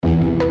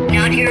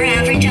Not your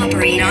average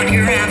operator. Not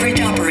your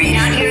average operator.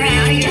 Not your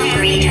average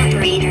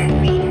operator.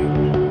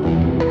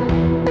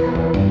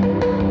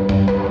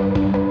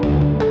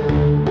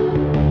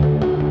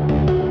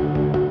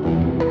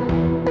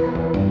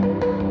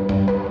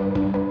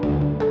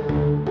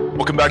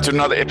 Welcome back to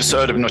another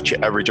episode of Not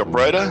Your Average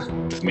Operator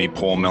with me,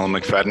 Paul Mellon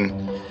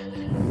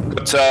McFadden.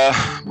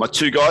 Got my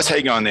two guys. How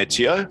you going there,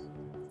 Tio?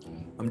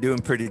 I'm doing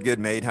pretty good,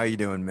 mate. How you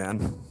doing, man?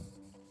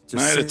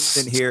 Mate, Just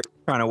sitting here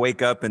trying to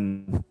wake up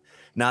and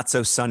not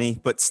so sunny,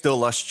 but still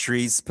lush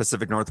trees,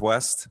 Pacific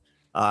Northwest.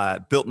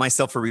 Built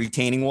myself a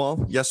retaining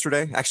wall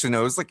yesterday. Actually,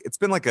 no, it's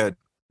been like a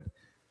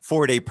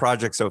 4-day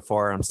project so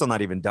far. I'm still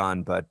not even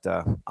done, but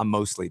I'm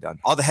mostly done.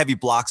 All the heavy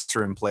blocks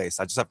are in place.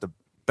 I just have to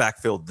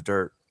backfill the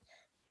dirt.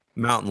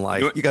 Mountain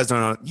life. You guys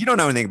don't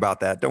know anything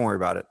about that. Don't worry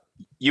about it.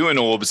 You and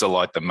Orbs are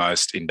like the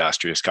most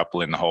industrious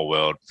couple in the whole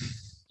world.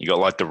 You got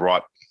like the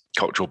right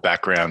cultural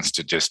backgrounds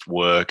to just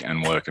work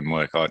and work and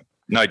work.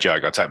 No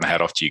joke. I take my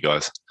hat off to you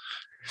guys.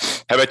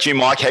 How about you,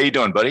 Mike? How you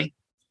doing, buddy?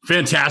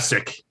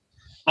 Fantastic.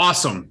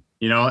 Awesome.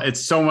 You know,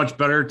 it's so much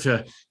better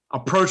to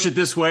approach it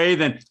this way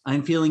than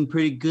I'm feeling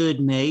pretty good,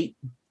 mate.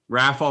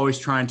 Raph always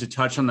trying to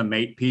touch on the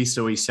mate piece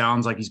so he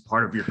sounds like he's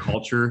part of your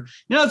culture.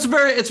 You know, it's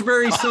a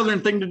very Southern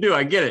thing to do.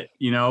 I get it,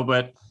 you know,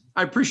 but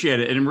I appreciate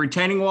it. And in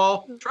retaining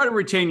wall, try to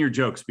retain your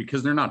jokes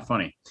because they're not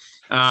funny.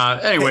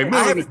 Anyway,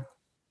 I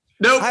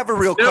have a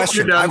real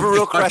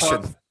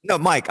question. No,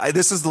 Mike,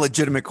 this is the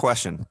legitimate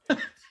question.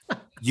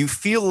 You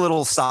feel a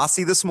little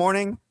saucy this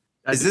morning?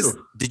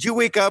 Did you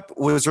wake up?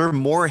 Was there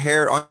more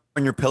hair on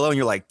your pillow and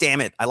you're like,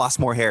 damn it, I lost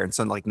more hair. And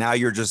so like now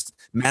you're just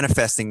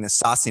manifesting this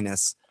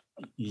sauciness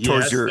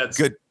towards your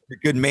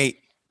good mate.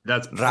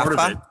 That's part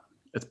of it.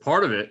 It's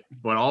part of it.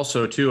 But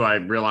also too, I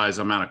realize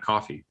I'm out of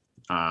coffee.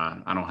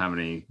 I don't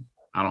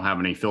have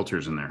any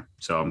filters in there.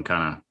 So I'm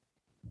kind of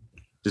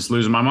just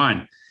losing my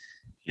mind.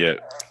 Yeah.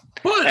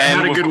 But I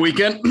had a good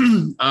weekend.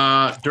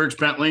 Dierks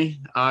Bentley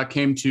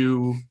came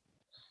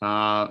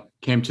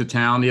to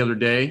town the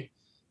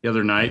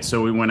other night.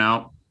 So we went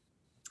out,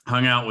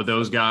 hung out with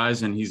those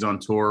guys, and he's on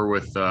tour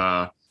with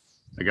a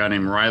guy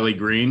named Riley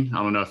Green.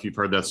 I don't know if you've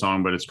heard that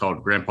song, but it's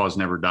called Grandpa's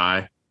Never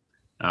Die.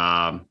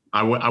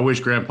 I wish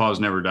Grandpa's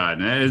Never Died.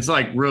 And it's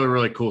like really,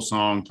 really cool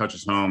song,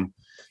 touches home.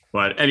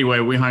 But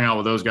anyway, we hung out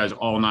with those guys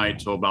all night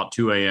till about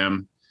 2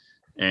 a.m.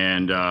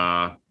 and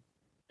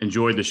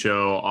enjoyed the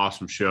show.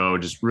 Awesome show.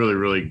 Just really,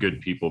 really good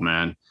people,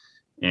 man.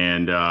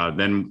 And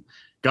then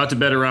got to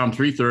bed around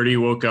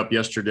 3:30, woke up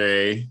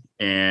yesterday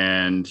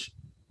and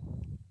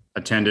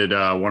attended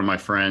one of my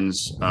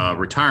friends'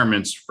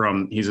 retirements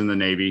he's in the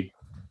Navy.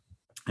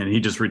 And he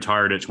just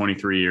retired at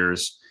 23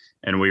 years.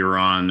 And we were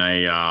on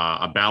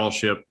a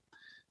battleship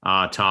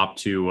top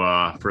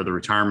for the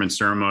retirement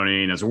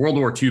ceremony. And it's a World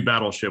War II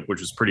battleship, which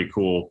was pretty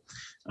cool.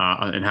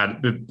 It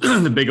had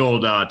the big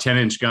old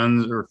 10-inch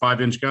guns or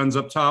 5-inch guns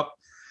up top.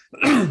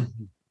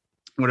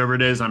 Whatever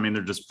it is. I mean,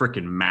 they're just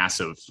freaking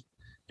massive.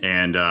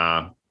 And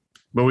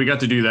but we got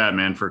to do that,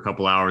 man, for a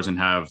couple hours and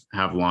have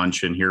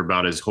lunch and hear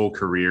about his whole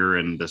career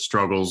and the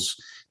struggles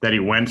that he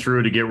went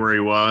through to get where he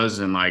was.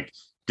 And like,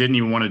 didn't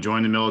even want to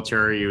join the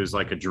military. He was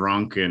like a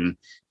drunk and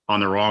on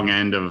the wrong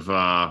end of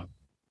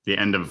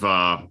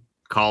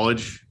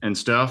college and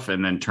stuff,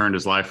 and then turned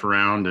his life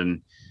around.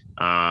 And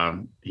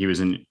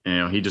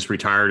he just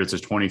retired as a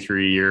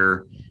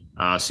 23-year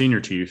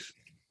senior chief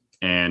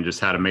and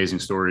just had amazing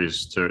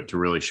stories to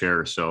really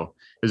share. So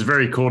it's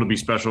very cool to be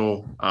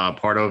special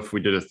part of. We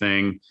did a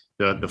thing,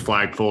 the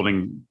flag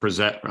folding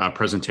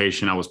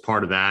presentation. I was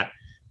part of that.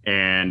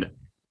 And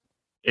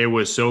it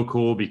was so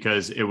cool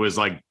because it was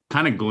like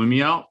kind of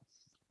gloomy out.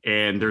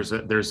 And there's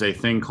a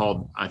thing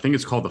called, I think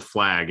it's called the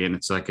flag. And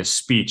it's like a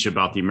speech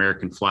about the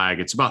American flag.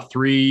 It's about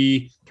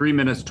 3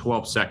 minutes,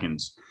 12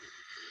 seconds.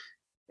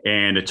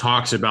 And it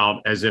talks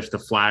about as if the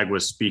flag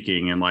was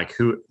speaking and like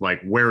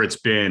where it's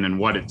been and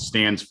what it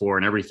stands for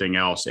and everything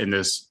else. And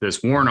this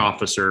warrant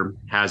officer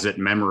has it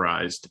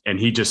memorized, and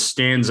he just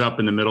stands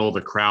up in the middle of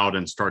the crowd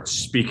and starts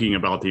speaking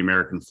about the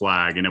American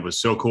flag. And it was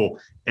so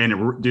cool. And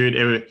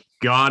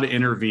God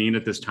intervened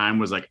at this time,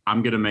 was like,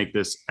 I'm going to make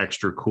this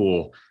extra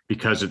cool,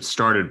 because it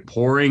started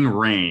pouring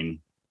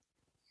rain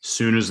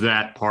soon as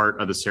that part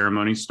of the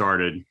ceremony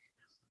started.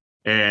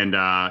 And,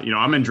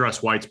 I'm in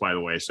dress whites, by the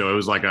way. So it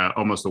was like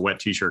almost a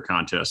wet t-shirt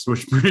contest, which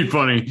is pretty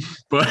funny,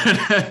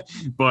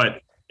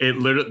 but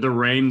the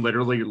rain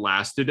literally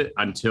lasted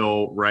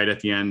until right at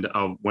the end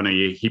of when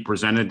he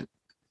presented.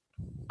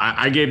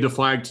 I gave the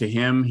flag to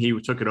him. He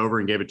took it over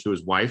and gave it to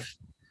his wife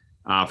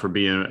for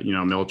being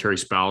a military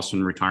spouse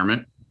in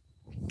retirement.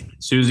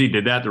 As soon as he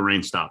did that, the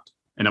rain stopped.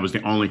 And that was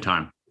the only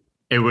time.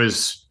 It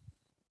was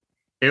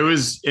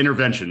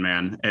intervention,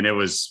 man. And it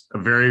was a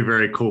very,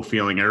 very cool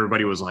feeling.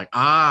 Everybody was like,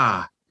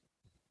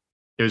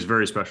 it was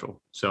very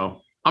special.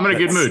 So I'm in a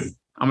good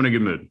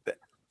mood.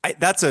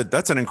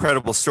 That's an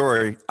incredible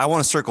story. I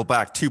want to circle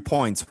back 2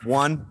 points.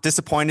 One,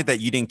 disappointed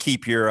that you didn't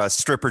keep your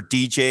stripper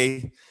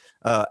DJ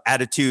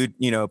attitude,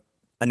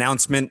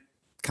 announcement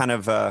kind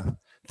of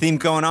theme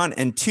going on.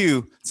 And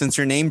two, since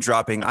you're name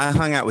dropping, I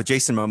hung out with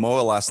Jason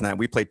Momoa last night.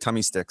 We played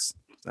tummy sticks.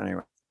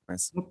 Anyway.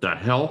 What the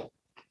hell?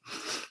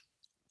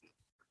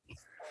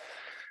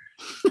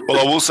 Well,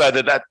 I will say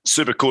that that's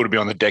super cool to be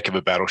on the deck of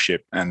a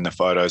battleship, and the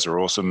photos are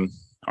awesome.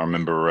 I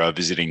remember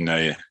visiting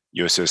the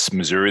USS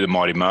Missouri, the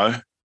Mighty Mo,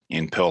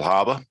 in Pearl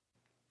Harbor.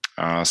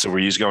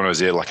 Several years ago, when I was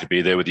there, lucky to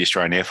be there with the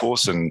Australian Air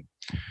Force and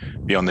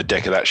be on the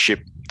deck of that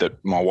ship that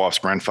my wife's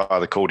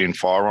grandfather called in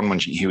fire on when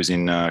he was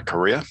in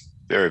Korea.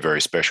 Very,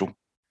 very special.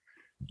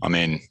 I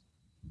mean,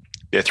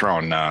 they're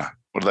throwing,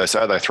 what do they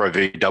say? They throw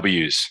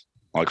VWs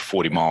like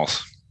 40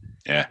 miles.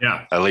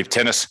 Yeah. They leave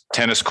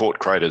tennis court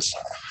craters.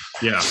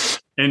 Yeah.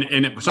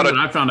 And something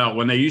I found out,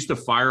 when they used to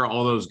fire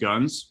all those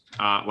guns,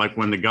 like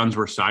when the guns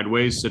were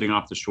sideways sitting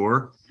off the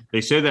shore,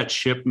 they say that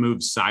ship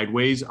moved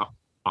sideways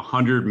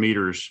 100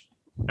 meters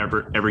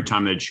every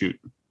time they'd shoot.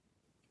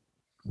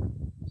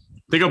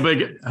 Think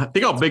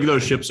how big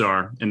those ships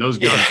are, and those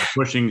guns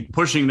are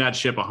pushing that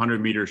ship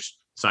 100 meters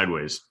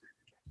sideways.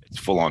 It's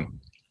full on.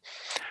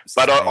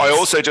 But I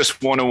also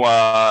just want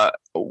to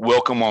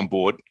welcome on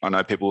board. I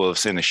know people will have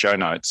seen the show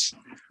notes.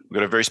 We've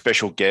got a very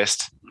special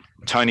guest.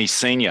 Tony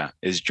Senior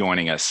is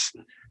joining us.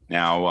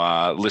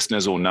 Now,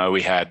 listeners will know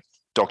we had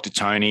Dr.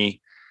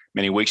 Tony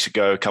many weeks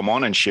ago come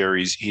on and share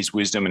his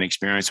wisdom and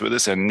experience with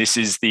us. And this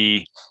is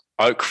the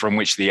oak from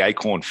which the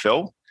acorn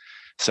fell.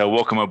 So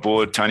welcome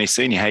aboard, Tony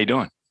Senior. How you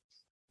doing?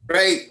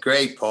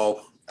 Great,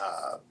 Paul.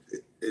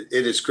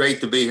 It is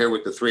great to be here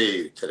with the three of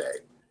you today.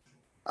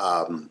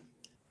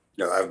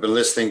 I've been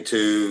listening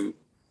to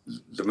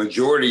the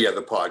majority of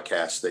the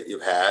podcasts that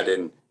you've had,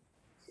 and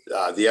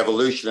the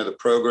evolution of the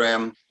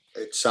program.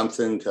 It's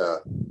something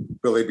to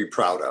really be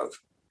proud of,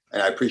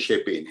 and I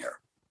appreciate being here.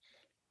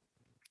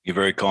 You're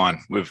very kind.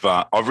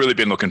 I've really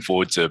been looking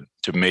forward to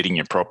meeting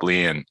you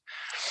properly, and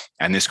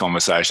this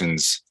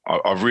conversations.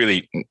 I've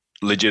really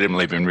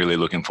legitimately been really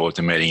looking forward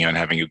to meeting you and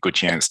having a good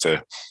chance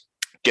to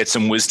get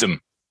some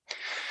wisdom.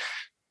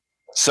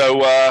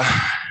 So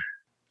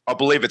I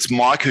believe it's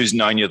Mike who's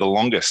known you the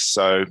longest.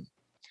 So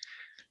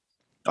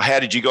how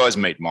did you guys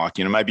meet, Mike?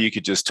 Maybe you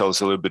could just tell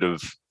us a little bit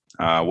of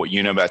what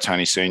you know about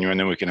Tony Senior, and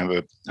then we can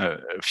have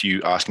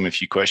ask him a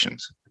few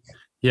questions.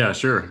 Yeah,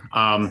 sure.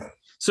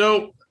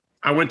 So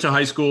I went to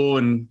high school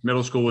and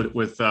middle school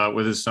with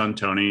his son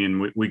Tony,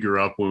 and we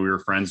grew up when we were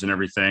friends and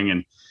everything.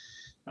 And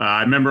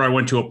I remember I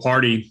went to a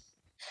party.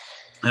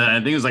 I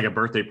think it was like a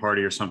birthday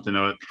party or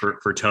something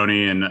for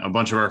Tony, and a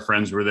bunch of our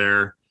friends were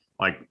there,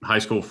 like high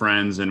school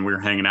friends, and we were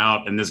hanging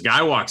out. And this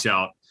guy walks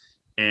out,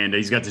 and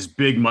he's got this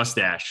big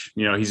mustache.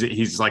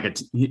 He's like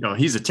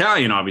he's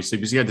Italian, obviously,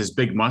 but he's got this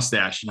big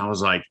mustache. And I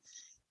was like,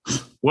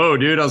 "Whoa,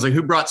 dude!" I was like,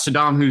 "Who brought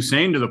Saddam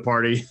Hussein to the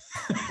party?"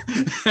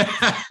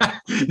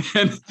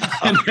 and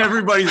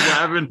everybody's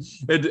laughing.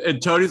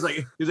 And Tony's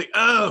like,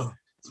 "Oh,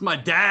 it's my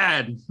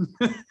dad."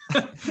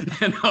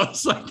 And I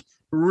was like,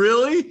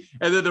 "Really?"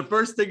 And then the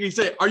first thing he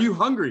said, "Are you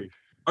hungry?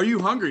 Are you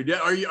hungry?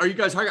 Are you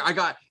guys hungry? I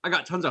got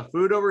tons of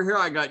food over here.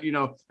 I got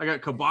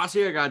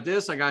kibasi. I got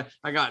this. I got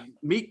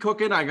meat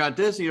cooking. I got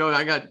this.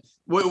 I got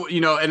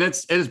and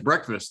it's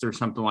breakfast or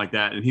something like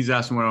that." And he's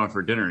asking what I want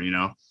for dinner.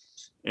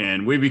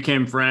 And we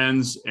became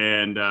friends.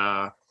 And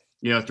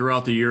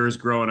throughout the years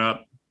growing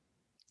up,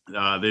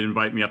 they'd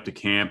invite me up to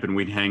camp, and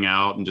we'd hang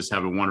out and just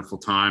have a wonderful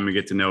time and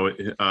get to know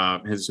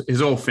his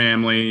whole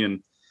family.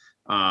 And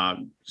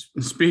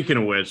speaking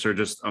of which, they're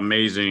just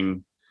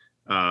amazing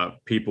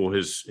people.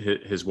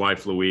 His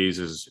wife Louise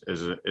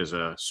is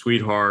a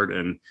sweetheart,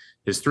 and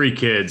his three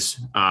kids,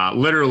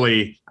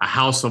 literally a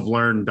house of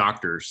learned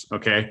doctors.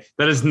 Okay,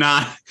 that is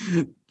not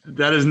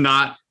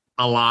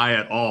a lie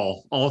at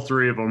all. All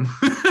three of them,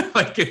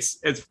 like it's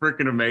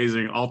freaking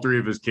amazing. All three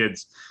of his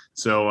kids.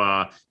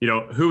 So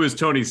who is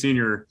Tony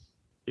Senior?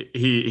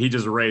 He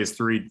just raised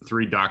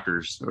three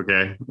doctors.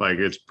 Okay, like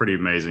it's pretty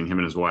amazing, him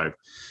and his wife.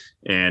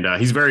 And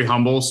he's very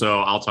humble, so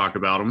I'll talk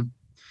about him.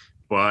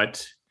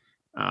 But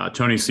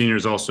Tony Senior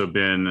has also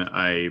been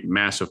a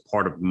massive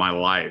part of my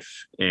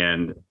life,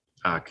 and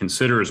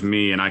considers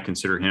me, and I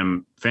consider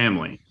him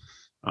family.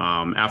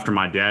 After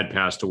my dad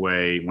passed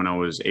away when I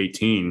was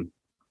 18,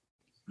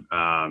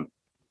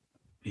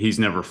 he's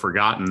never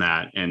forgotten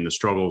that and the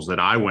struggles that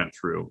I went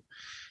through.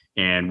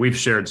 And we've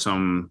shared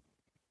some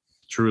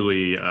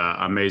truly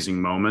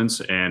amazing moments.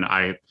 And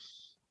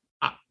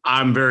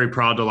I'm very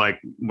proud to,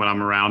 like, when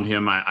I'm around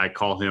him, I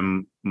call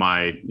him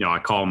my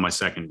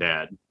second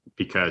dad,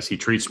 because he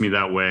treats me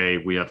that way.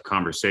 We have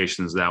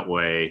conversations that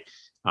way.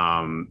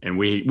 And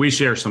we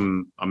share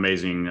some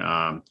amazing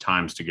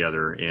times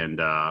together.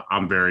 And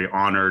I'm very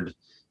honored,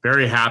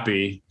 very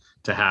happy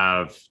to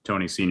have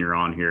Tony Senior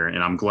on here.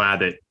 And I'm glad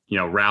that,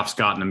 Ralph's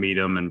gotten to meet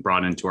him and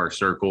brought into our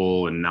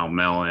circle, and now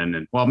Mellon,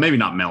 and well, maybe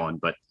not Mellon,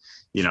 but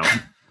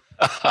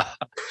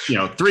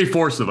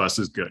 3/4 of us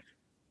is good.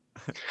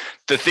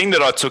 The thing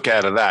that I took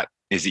out of that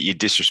is that you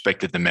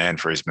disrespected the man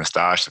for his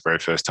mustache the very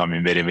first time you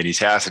met him in his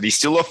house, and he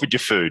still offered you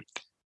food.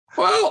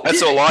 Well,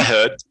 that's all I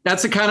heard.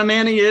 That's the kind of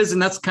man he is,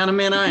 and that's the kind of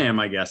man I am,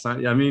 I guess.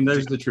 I mean,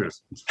 there's the truth.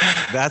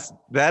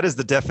 That is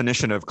the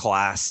definition of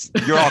class.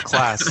 You're all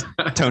class,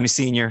 Tony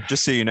Senior.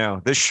 Just so you know,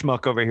 this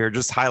schmuck over here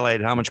just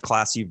highlighted how much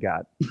class you've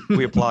got.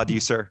 We applaud you,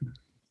 sir.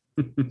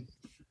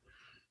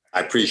 I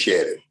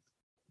appreciate it.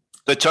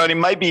 So Tony,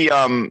 maybe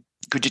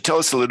could you tell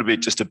us a little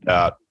bit just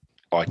about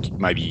like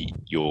maybe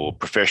your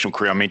professional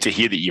career? I mean, to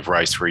hear that you've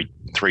raised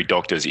three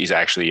doctors is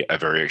actually a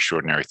very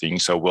extraordinary thing.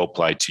 So well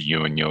played to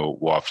you and your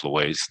wife,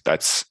 Louise.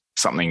 That's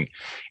something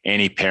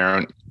any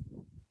parent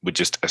would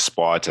just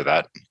aspire to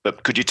that.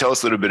 But could you tell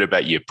us a little bit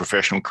about your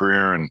professional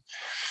career and,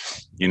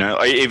 you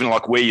know, even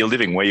like where you're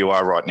living, where you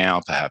are right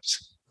now,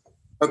 perhaps?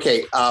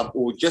 Okay.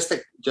 Well, just a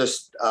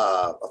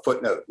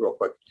footnote real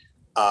quick.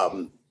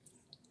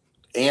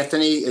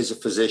 Anthony is a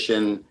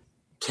physician.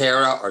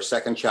 Tara, our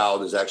second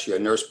child, is actually a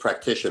nurse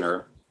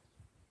practitioner,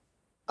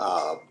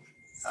 a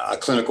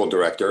clinical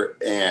director,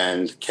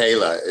 and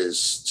Kayla is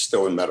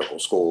still in medical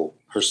school,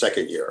 her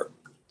second year.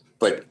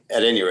 But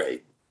at any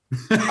rate,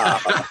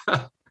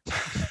 well,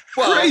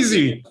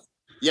 crazy.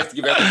 You have to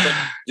give everything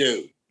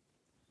due.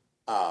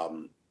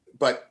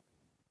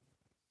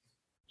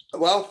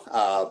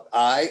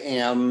 I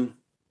am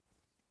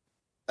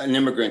an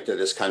immigrant to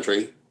this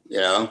country. You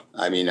know,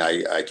 I mean,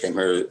 I came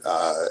here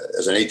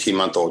as an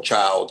 18-month-old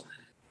child.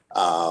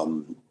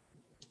 You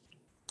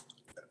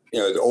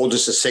know, the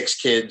oldest of 6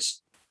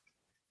 kids,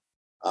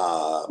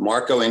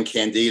 Marco and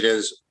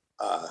Candida's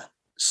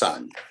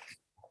son.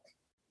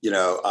 You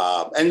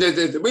know, and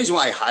the reason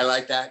why I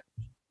highlight that,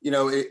 you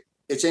know,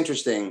 it's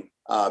interesting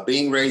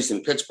being raised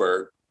in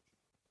Pittsburgh.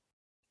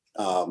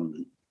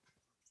 You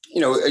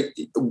know,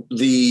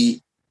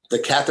 the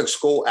Catholic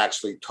school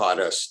actually taught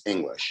us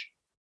English.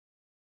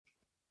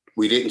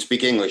 We didn't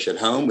speak English at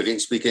home. We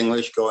didn't speak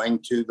English going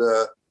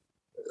to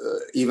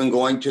even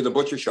going to the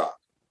butcher shop.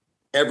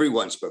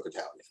 Everyone spoke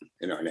Italian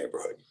in our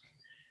neighborhood.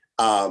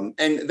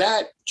 And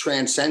that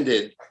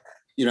transcended,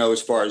 you know,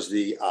 as far as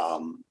the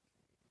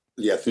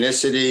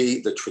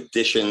ethnicity, the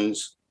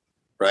traditions,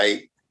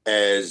 right?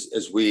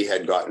 As we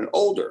had gotten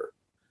older.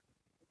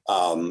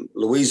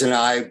 Louise and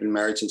I have been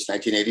married since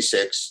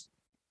 1986.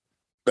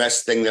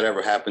 Best thing that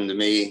ever happened to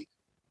me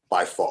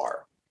by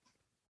far.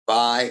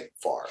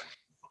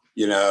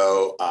 You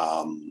know,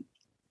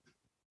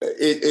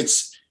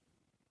 it's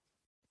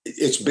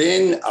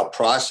been a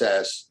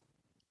process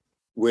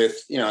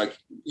with, you know, like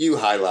you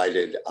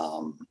highlighted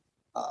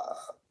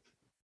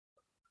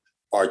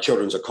our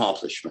children's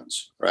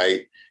accomplishments,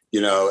 right?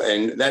 You know,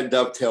 and that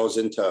dovetails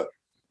into,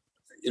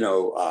 you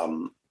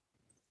know,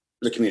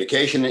 the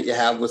communication that you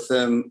have with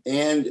them,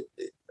 and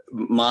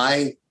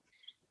my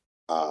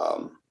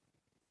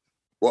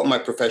what my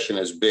profession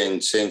has been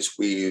since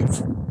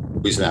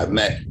I've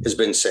met has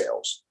been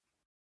sales.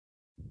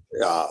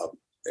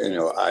 You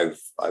know, I've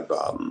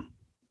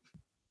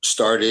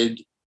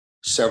started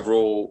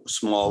several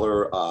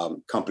smaller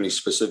companies,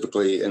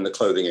 specifically in the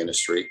clothing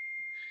industry.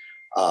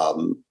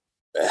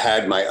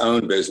 Had my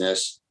own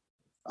business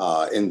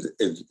in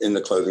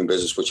the clothing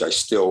business, which I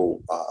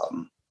still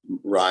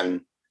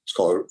run. It's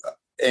called,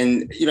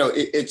 and you know,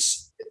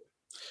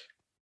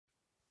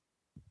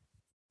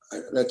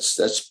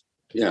 that's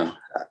you know.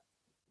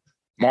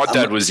 My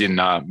dad was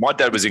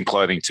in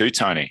clothing too,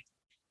 Tony.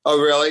 Oh,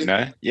 really? You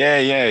know?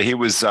 Yeah. He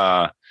was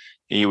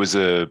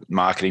a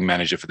marketing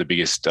manager for the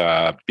biggest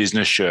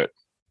business shirt,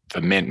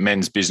 for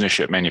men's business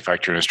shirt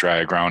manufacturer in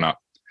Australia growing up.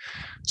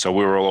 So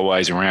we were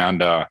always around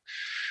the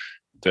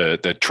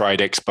trade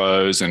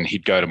expos, and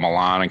he'd go to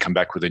Milan and come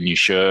back with the new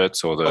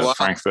shirts, or the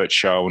Frankfurt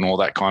show and all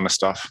that kind of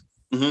stuff.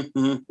 Mm-hmm,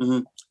 mm-hmm, mm-hmm.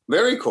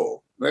 Very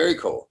cool. Very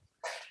cool.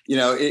 You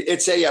know,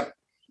 it's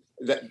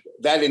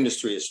that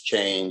industry has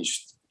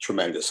changed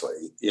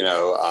tremendously. You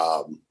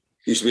know,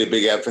 used to be a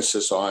big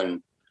emphasis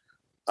on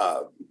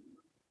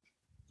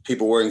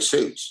people wearing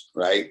suits,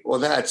 right?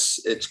 Well,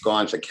 it's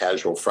gone to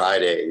casual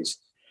Fridays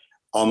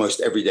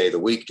almost every day of the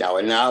week now.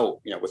 And now,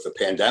 you know, with the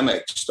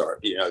pandemic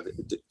you know,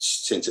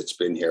 since it's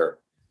been here,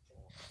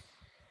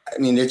 I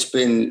mean,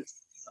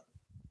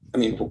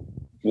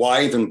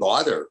 why even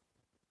bother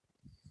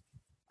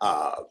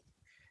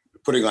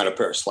putting on a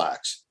pair of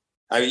slacks?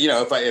 You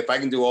know, if I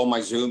can do all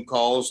my Zoom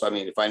calls, I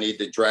mean, if I need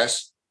to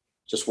dress,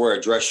 just wear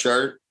a dress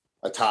shirt,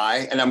 a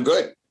tie, and I'm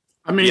good.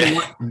 I mean,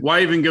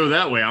 why even go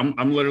that way?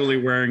 I'm literally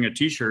wearing a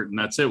t-shirt and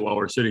that's it while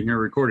we're sitting here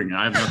recording.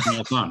 I have nothing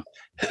else on.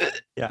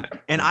 Yeah.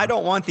 And I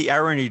don't want the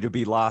irony to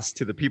be lost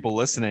to the people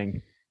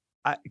listening,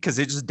 because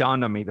it just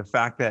dawned on me the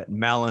fact that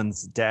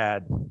Mellon's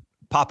dad,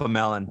 Papa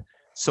Mellon,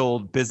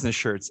 sold business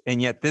shirts.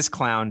 And yet this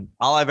clown,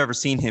 all I've ever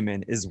seen him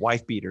in is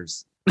wife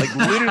beaters. Like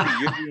literally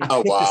you're doing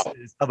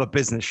antithesis of a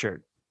business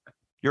shirt.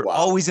 You're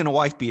always in a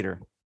wife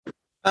beater.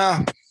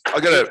 I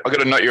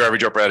got a Not Your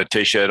Average Operator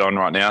t-shirt on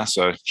right now.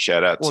 So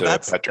shout out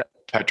to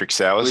Patrick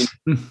Sowers.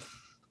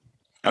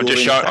 I'm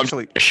just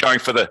showing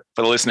for the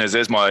listeners.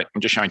 I'm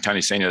just showing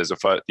Tony Senior. There's a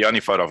photo. The only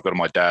photo I've got of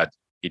my dad.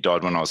 He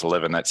died when I was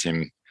 11. That's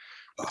him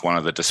with one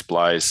of the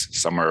displays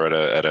somewhere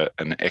at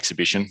an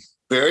exhibition.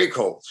 Very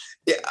cool.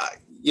 Yeah,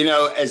 you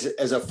know, as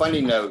a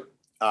funny note,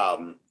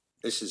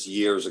 this is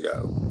years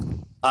ago.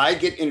 I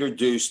get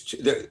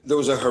introduced. There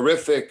was a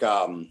horrific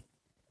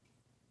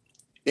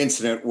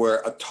incident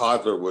where a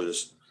toddler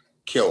was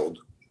killed,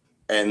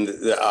 and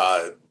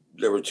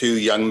there were 2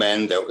 young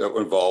men that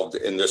were involved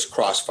in this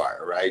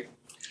crossfire, right?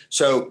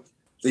 So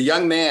the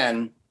young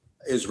man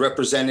is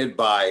represented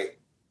by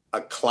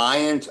a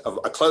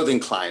clothing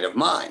client of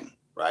mine,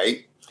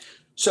 right?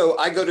 So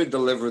I go to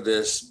deliver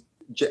this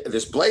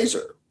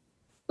blazer.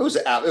 It was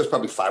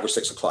probably 5 or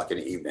 6 o'clock in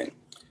the evening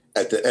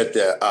at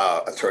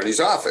the attorney's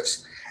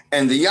office,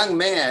 and the young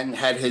man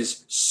had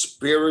his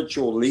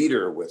spiritual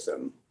leader with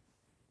him,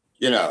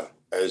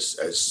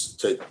 as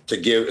to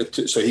give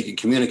so he could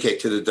communicate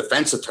to the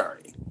defense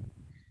attorney.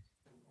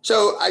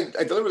 So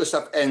I deliver the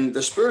stuff, and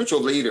the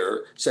spiritual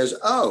leader says,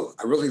 "Oh,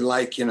 I really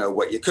like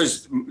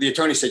because the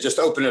attorney said just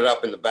open it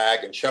up in the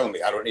bag and show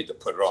me. I don't need to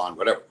put it on,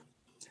 whatever."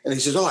 And he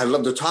says, "Oh, I'd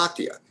love to talk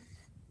to you."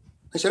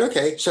 I said,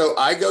 "Okay." So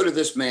I go to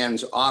this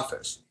man's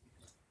office.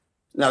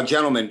 Now,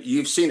 gentlemen,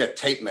 you've seen a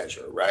tape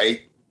measure,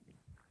 right?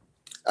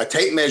 A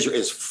tape measure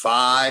is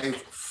 5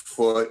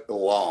 foot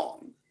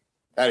long.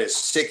 That is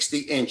 60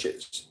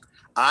 inches.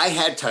 I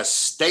had to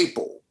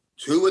staple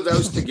 2 of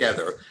those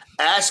together,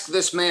 ask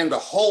this man to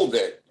hold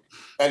it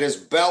at his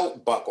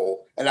belt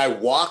buckle, and I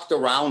walked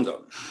around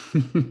him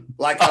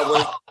like I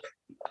was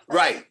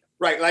right,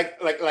 like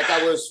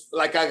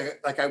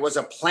I was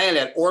a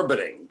planet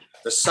orbiting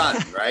the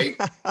sun, right?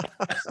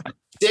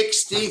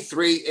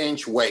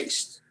 63-inch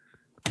waist.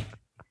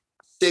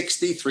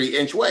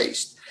 63-inch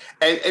waist.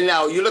 And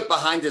now you look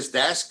behind his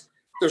desk,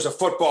 there's a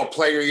football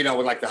player,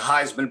 with like the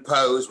Heisman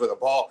pose with a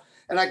ball.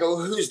 And I go,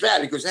 "Who's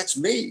that?" He goes, "That's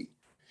me."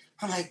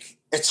 I'm like,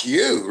 "It's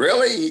you,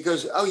 really?" He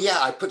goes, "Oh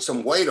yeah, I put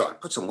some weight on.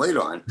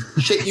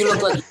 Shit, you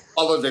look like you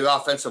followed the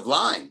offensive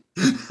line,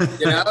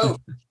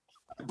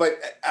 But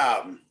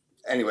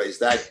anyways,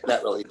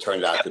 that really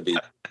turned out to be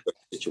a good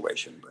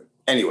situation. But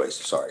anyways,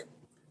 sorry.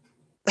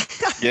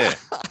 Yeah.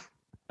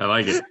 I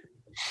like it.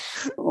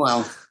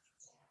 Well,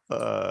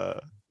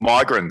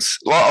 Migrants.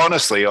 Well,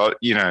 honestly,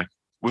 the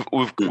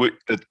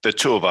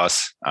two of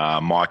us,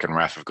 Mike and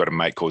Raph, have got a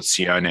mate called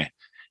Sione.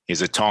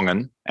 He's a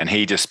Tongan, and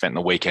he just spent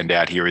the weekend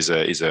out here. He's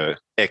a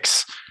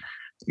ex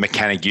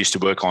mechanic, used to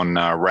work on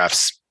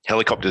Raph's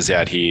helicopters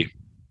out here,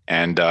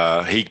 and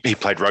he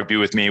played rugby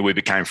with me. We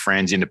became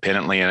friends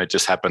independently, and it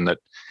just happened that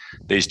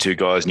these two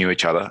guys knew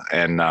each other.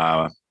 And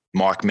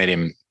Mike met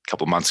him a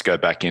couple of months ago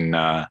back came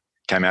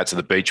out to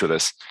the beach with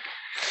us,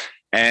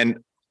 and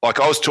like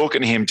I was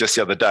talking to him just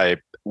the other day.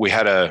 We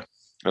had a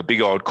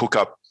big old cook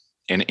up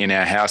in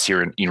our house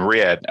here in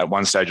Riyadh at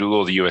one stage with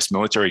all the US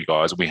military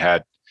guys. We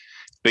had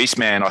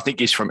Beastman, I think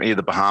he's from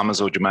either Bahamas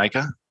or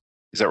Jamaica.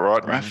 Is that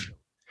right, Raph?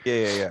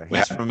 Yeah.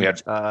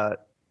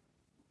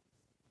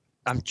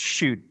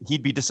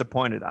 He'd be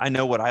disappointed. I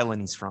know what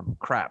island he's from.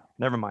 Crap.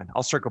 Never mind.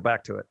 I'll circle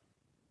back to it.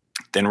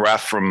 Then Raph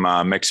from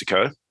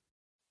Mexico.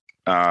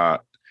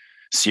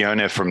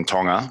 Sione from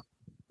Tonga.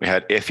 We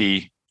had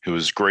Effie, who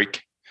was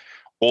Greek.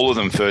 All of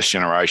them first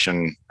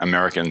generation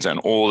Americans, and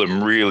all of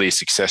them really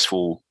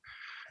successful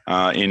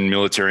in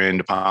military and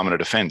Department of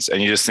Defense.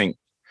 And you just think,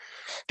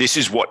 this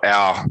is what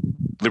our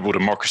liberal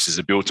democracies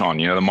are built on.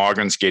 The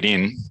migrants get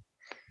in,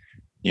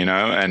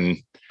 and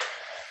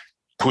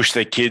push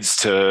their kids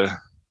to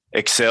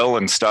excel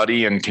and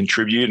study and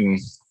contribute. And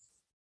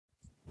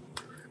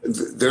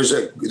there's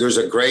a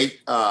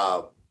great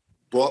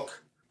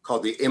book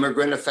called The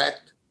Immigrant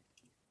Effect.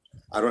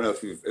 I don't know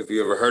if you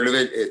ever heard of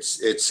it.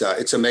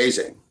 It's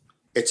amazing.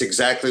 It's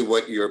exactly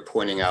what you're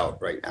pointing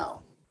out right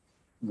now.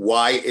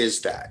 Why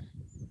is that?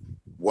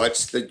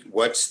 What's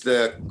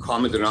the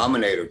common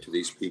denominator to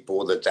these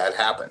people that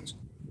happens?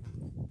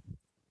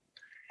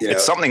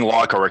 It's something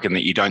like, I reckon,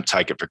 that you don't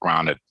take it for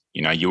granted.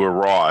 You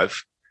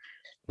arrive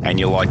and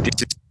you're like,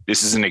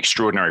 this is an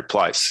extraordinary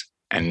place.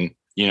 And,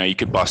 you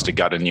could bust a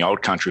gut in the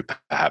old country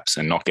perhaps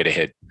and not get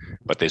ahead,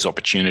 but there's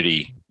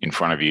opportunity in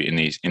front of you in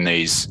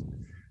the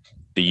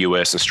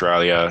US,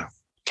 Australia,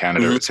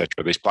 Canada, mm-hmm.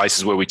 etc. These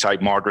places where we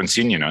take migrants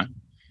in,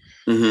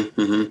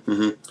 Mm-hmm, mm-hmm,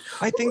 mm-hmm.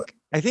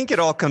 I think it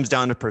all comes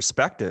down to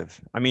perspective.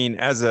 I mean,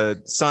 as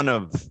a son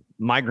of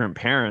migrant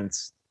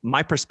parents,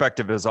 my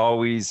perspective is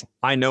always,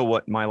 I know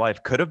what my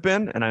life could have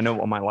been, and I know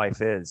what my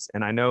life is.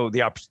 And I know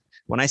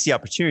when I see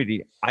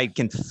opportunity, I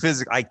can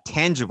I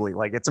tangibly,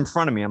 like, it's in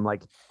front of me. I'm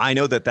like, I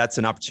know that's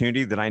an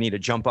opportunity that I need to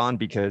jump on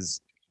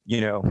because,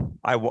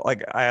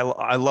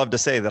 I love to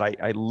say that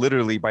I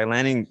literally, by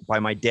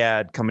my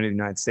dad coming to the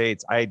United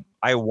States,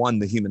 I won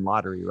the human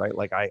lottery, right?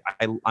 Like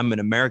I'm an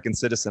American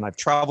citizen. I've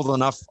traveled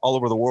enough all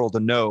over the world to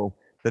know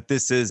that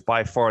this is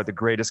by far the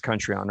greatest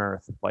country on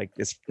earth. Like,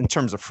 it's in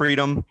terms of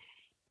freedom.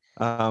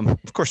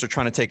 Of course, they're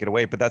trying to take it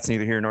away, but that's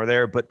neither here nor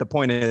there. But the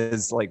point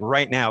is, like,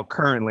 right now,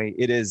 currently,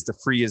 it is the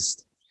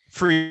freest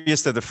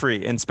of the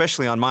free. And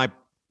especially on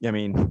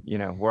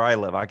where I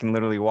live, I can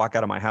literally walk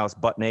out of my house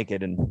butt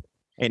naked and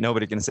ain't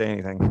nobody can say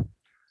anything.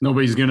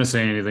 Nobody's going to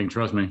say anything.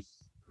 Trust me.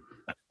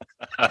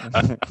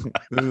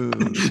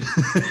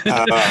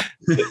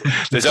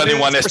 There's only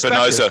one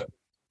Espinosa.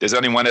 There's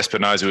only one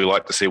Espinosa we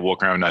like to see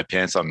walk around with no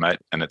pants on, mate,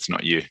 and it's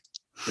not you.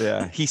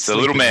 Yeah, he's the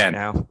little man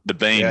right now. The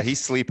bean. Yeah, he's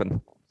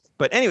sleeping.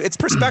 But anyway, it's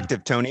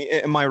perspective, Tony.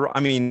 Am I? I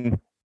mean,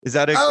 is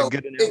that a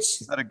good?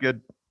 Is that a good?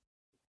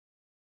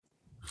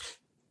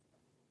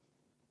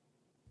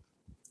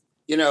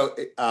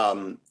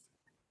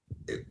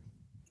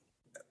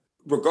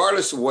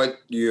 regardless of what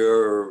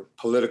your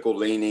political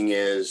leaning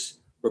is,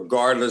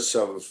 regardless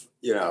of,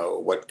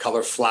 what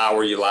color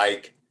flower you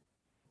like,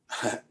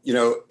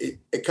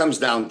 it comes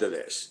down to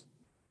this.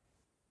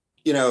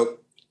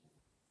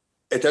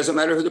 It doesn't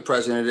matter who the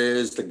president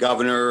is, the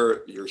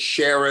governor, your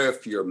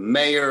sheriff, your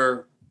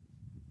mayor,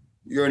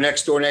 your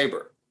next door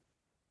neighbor.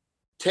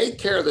 Take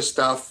care of the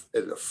stuff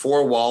in the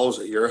four walls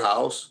of your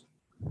house,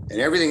 and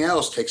everything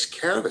else takes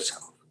care of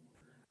itself.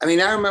 I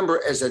mean, I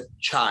remember as a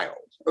child,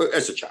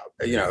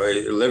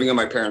 living in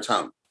my parents'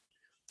 home,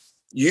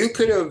 you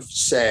could have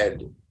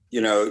said,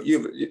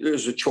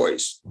 there's a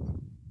choice.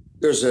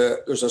 There's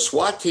a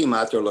SWAT team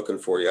out there looking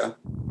for you,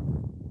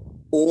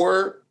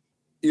 or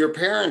your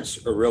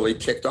parents are really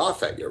ticked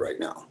off at you right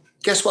now.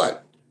 Guess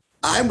what?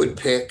 I would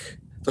pick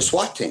the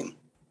SWAT team.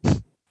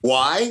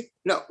 Why?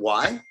 No,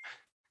 why?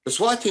 The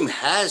SWAT team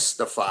has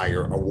to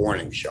fire a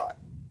warning shot.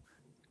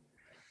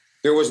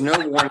 There was no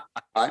warning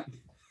shot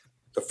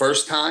the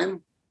first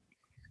time.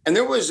 And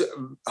there was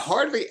you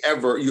hardly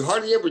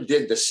ever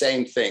did the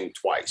same thing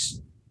twice.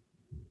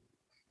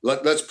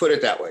 Let's put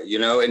it that way,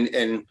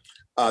 and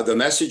the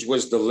message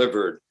was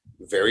delivered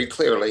very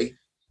clearly,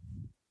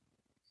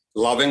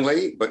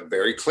 lovingly, but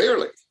very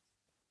clearly,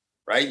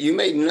 right? You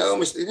made no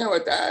mistake. You know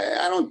what?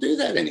 I don't do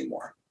that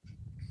anymore.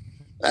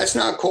 That's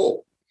not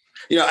cool.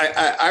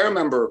 I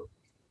remember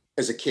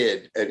as a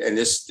kid, and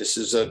this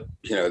is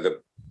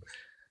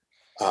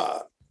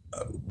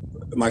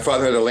my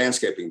father had a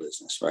landscaping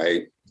business,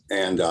 right?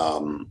 And,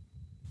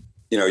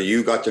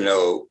 you got to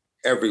know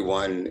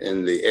everyone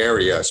in the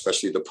area,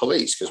 especially the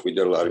police, because we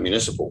did a lot of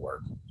municipal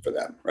work for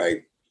them,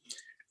 right?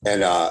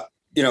 And,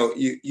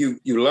 you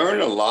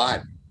learn a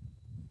lot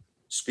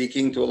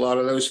speaking to a lot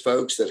of those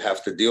folks that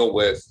have to deal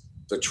with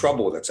the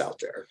trouble that's out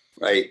there,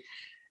 right?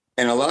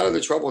 And a lot of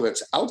the trouble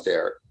that's out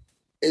there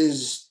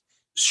is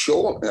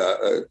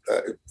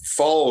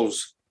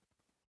falls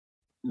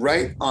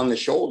right on the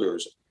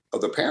shoulders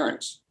of the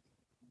parents.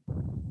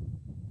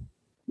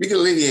 You can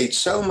alleviate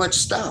so much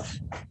stuff.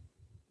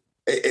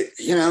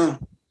 Yeah.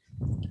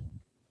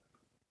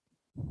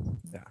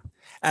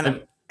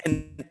 And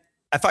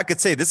if I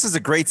could say, this is a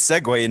great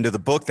segue into the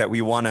book that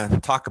we want to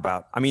talk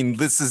about. I mean,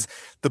 this is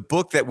the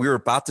book that we were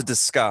about to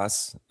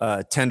discuss,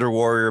 Tender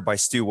Warrior by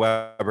Stu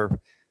Weber,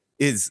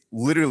 is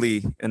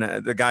literally, and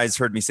the guys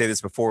heard me say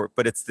this before,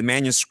 but it's the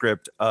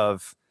manuscript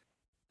of,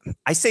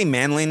 I say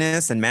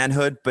manliness and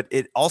manhood, but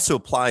it also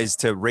applies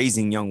to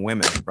raising young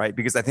women, right?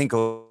 Because I think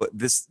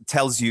this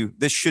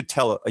should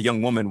tell a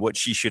young woman what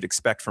she should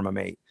expect from a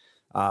mate.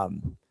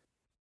 Unless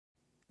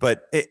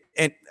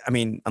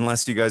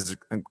you guys are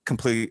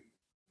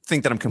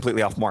think that I'm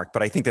completely off mark,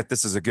 but I think that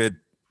this is a good,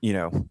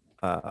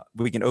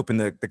 we can open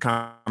the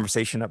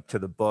conversation up to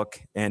the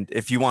book. And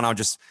if you want,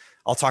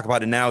 I'll talk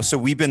about it now. So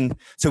we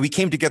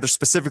came together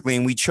specifically,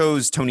 and we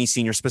chose Tony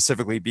Sr.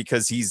 specifically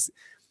because he's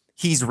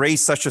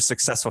raised such a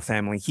successful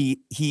family.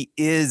 He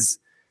is,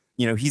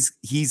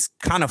 he's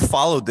kind of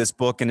followed this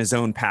book in his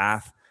own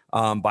path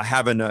by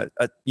having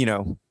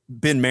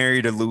been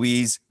married to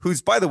Louise,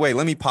 who's, by the way,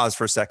 let me pause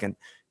for a second.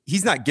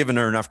 He's not giving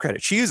her enough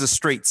credit. She is a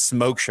straight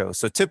smoke show.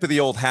 So tip of the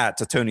old hat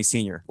to Tony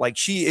Sr. Like,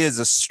 she is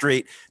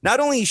not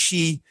only is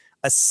she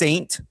a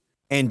saint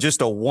and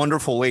just a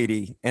wonderful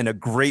lady and a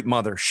great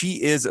mother,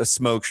 she is a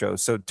smoke show.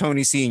 So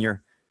Tony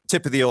Sr.,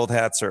 tip of the old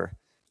hat, sir.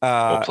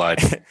 Well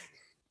played.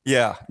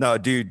 Yeah, no,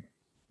 dude,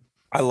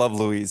 I love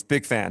Louise,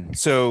 big fan.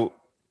 So,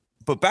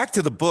 but back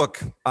to the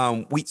book,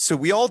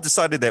 we all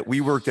decided that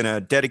we were going to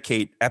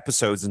dedicate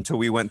episodes until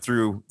we went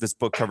through this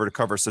book cover to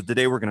cover. So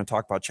today we're going to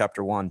talk about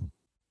chapter 1.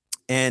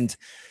 And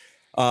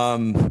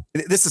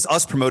this is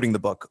us promoting the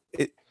book.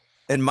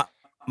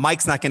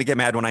 Mike's not going to get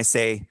mad when I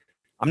say,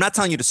 I'm not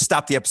telling you to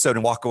stop the episode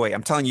and walk away.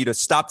 I'm telling you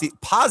to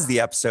pause the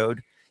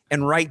episode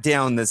and write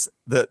down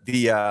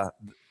the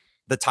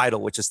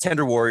title, which is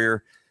Tender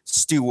Warrior.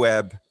 Stu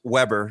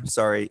Weber,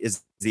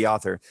 is the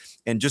author.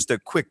 And just a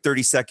quick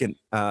 30-second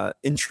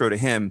intro to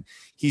him.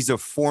 He's a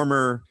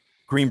former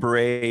Green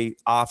Beret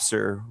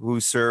officer who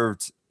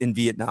served in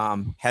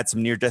Vietnam, had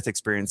some near-death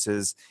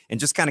experiences,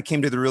 and just kind of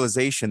came to the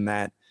realization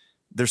that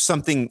there's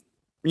something,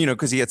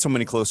 because he had so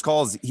many close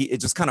calls, it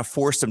just kind of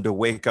forced him to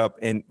wake up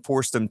and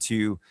forced him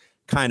to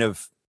kind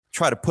of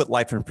try to put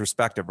life in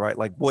perspective, right?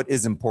 Like, what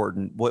is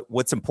important?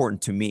 What's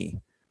important to me?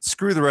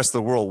 Screw the rest of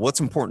the world. What's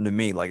important to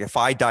me? Like, if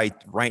I die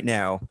right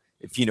now,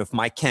 if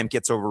my camp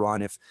gets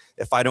overrun, if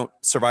I don't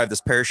survive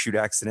this parachute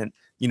accident,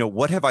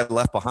 what have I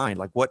left behind?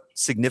 Like, what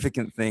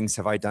significant things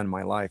have I done in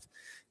my life?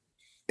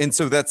 And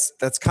so that's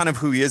kind of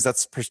who he is.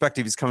 That's the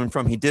perspective he's coming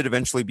from. He did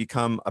eventually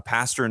become a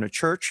pastor in a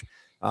church.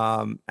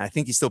 I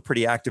think he's still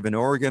pretty active in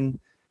Oregon,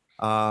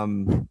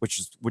 which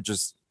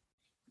is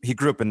he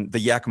grew up in the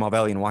Yakima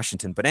Valley in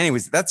Washington. But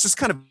anyways, that's just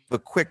kind of a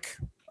quick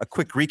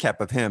recap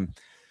of him.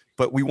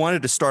 But we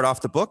wanted to start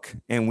off the book,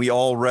 and we've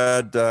all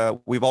read the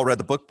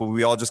book, but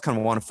we all just kind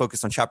of want to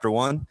focus on chapter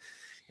 1.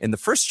 And the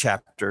first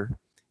chapter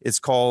is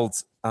called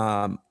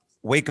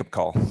Wake Up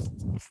Call.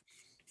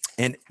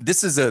 And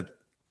this is a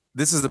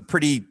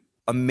pretty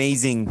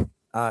amazing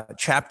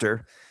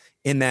chapter.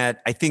 in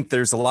that I think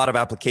there's a lot of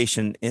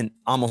application in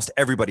almost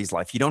everybody's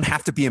life. You don't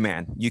have to be a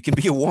man. You can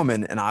be a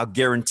woman. And I'll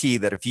guarantee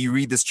that if you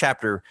read this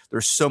chapter,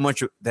 there's so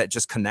much that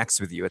just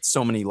connects with you at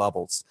so many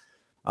levels.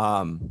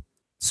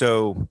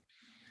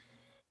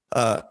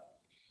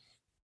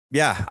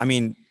 Yeah, I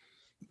mean,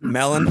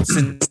 Melon,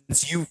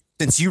 since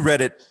you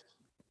read it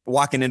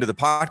walking into the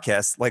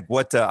podcast, like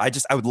what, I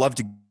would love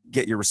to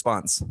get your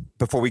response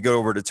before we go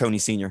over to Tony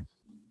Sr.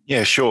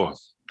 Yeah, sure.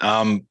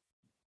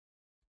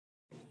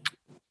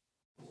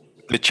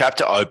 The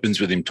chapter opens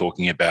with him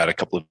talking about a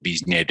couple of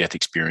his near-death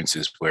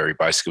experiences where he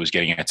basically was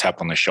getting a tap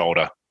on the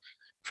shoulder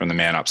from the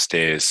man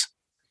upstairs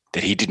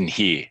that he didn't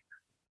hear.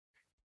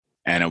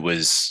 And it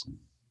was,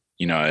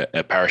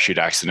 a parachute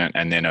accident.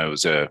 And then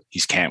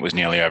his camp was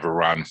nearly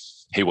overrun.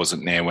 He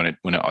wasn't there when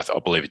I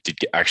believe it did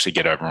actually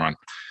get overrun.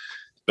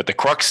 But the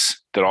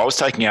crux that I was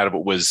taking out of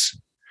it was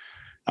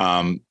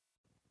the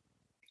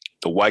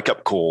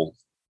wake-up call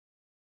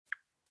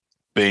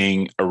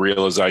being a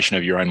realization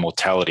of your own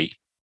mortality,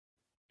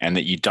 and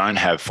that you don't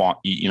have,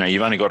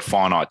 you've only got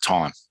finite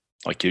time.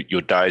 Like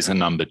your days are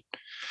numbered.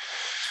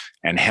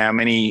 And how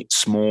many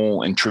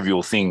small and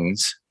trivial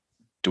things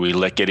do we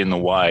let get in the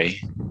way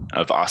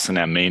of us and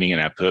our meaning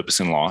and our purpose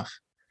in life?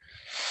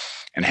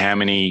 And how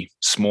many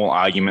small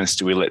arguments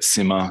do we let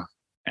simmer?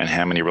 And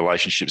how many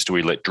relationships do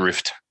we let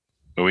drift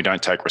where we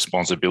don't take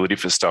responsibility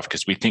for stuff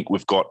because we think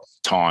we've got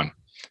time?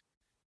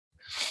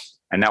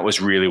 And that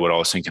was really what I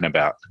was thinking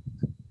about.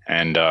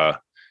 And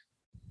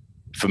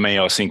for me,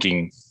 I was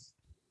thinking,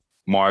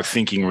 my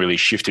thinking really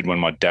shifted when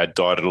my dad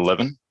died at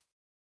 11.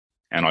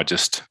 And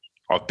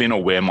I've been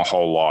aware my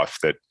whole life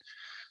that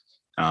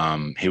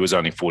he was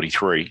only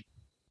 43,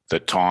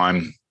 that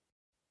time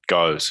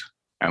goes.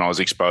 And I was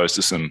exposed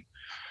to some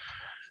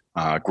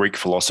Greek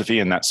philosophy,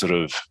 and that sort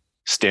of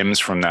stems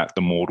from that.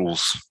 The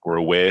mortals were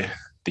aware,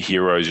 the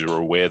heroes were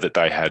aware that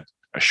they had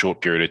a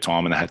short period of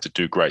time and they had to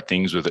do great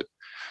things with it.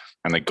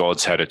 And the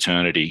gods had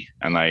eternity,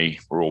 and they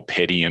were all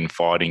petty and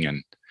fighting.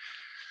 And,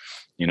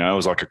 it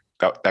was like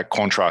that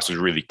contrast was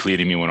really clear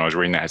to me when I was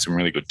reading that. I had some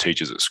really good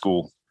teachers at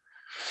school.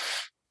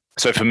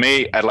 So for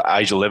me, at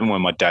age 11,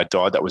 when my dad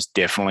died, that was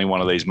definitely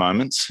one of these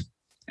moments.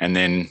 And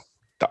then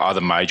the other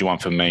major one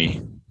for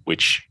me,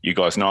 which you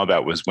guys know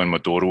about, was when my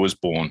daughter was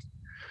born.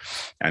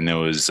 And there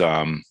was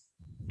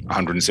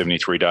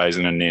 173 days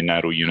in a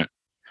neonatal unit.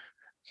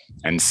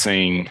 And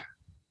seeing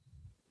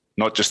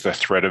not just the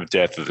threat of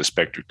death or the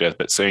spectre of death,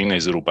 but seeing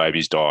these little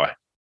babies die,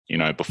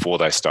 before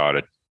they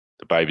started.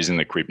 The babies in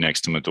the crib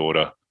next to my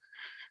daughter,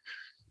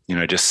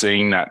 just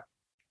seeing that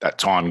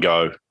time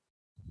go.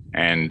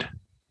 And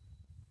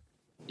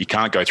you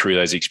can't go through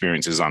those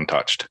experiences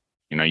untouched.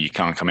 You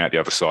can't come out the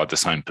other side the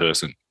same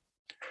person.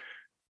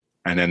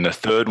 And then the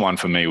third one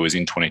for me was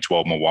in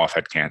 2012, my wife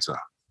had cancer.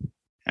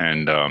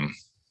 And,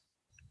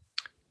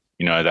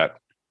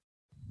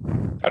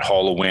 that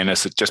whole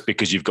awareness that just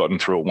because you've gotten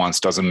through it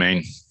once doesn't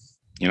mean,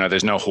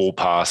 there's no hall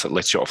pass that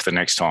lets you off the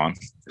next time.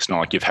 It's not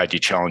like you've had your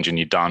challenge and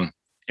you're done.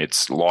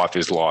 It's life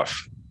is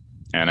life.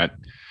 And it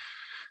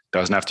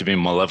doesn't have to be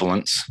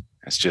malevolence.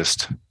 It's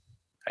just,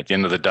 at the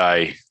end of the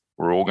day,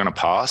 we're all going to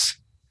pass.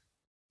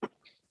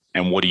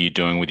 And what are you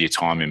doing with your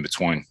time in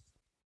between?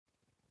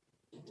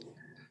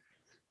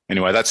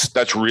 Anyway,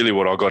 that's really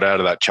what I got out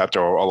of that chapter.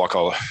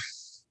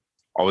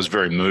 I was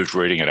very moved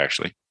reading it,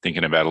 actually,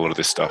 thinking about a lot of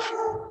this stuff.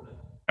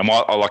 Am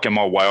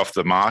I way off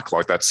the mark?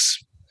 Like that's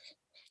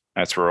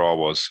where I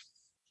was.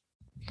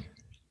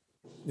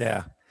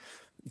 Yeah.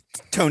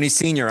 Tony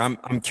Sr.,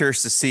 I'm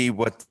curious to see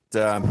what,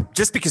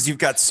 just because you've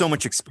got so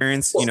much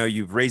experience,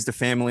 you've raised a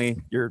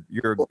family, you're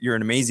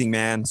an amazing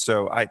man.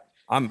 So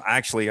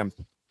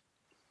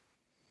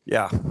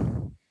yeah.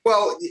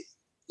 Well,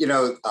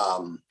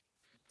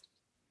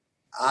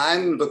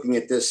 I'm looking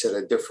at this at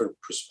a different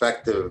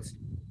perspective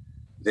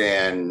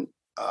than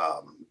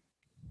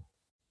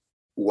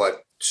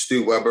what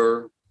Stu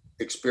Weber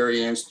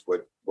experienced,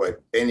 what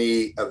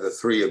any of the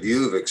three of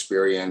you have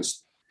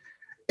experienced,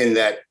 in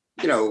that,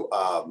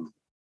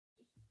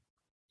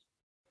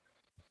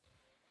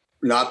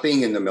 not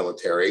being in the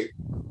military,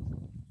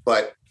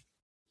 but,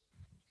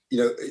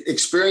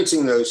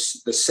 experiencing the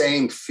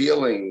same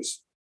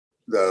feelings,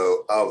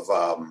 though, of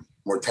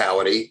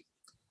mortality.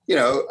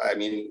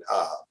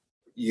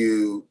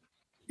 You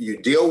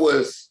deal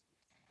with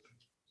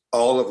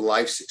all of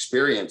life's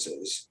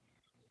experiences,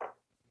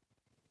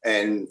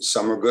 and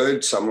some are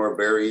good, some are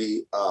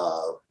very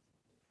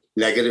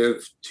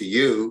negative to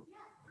you,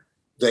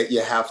 that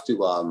you have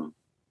to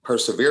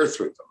persevere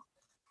through them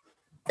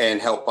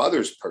and help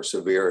others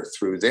persevere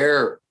through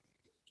their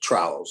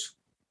trials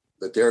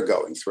that they're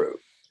going through.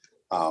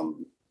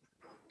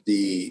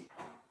 The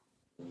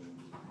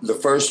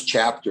first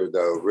chapter,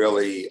 though,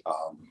 really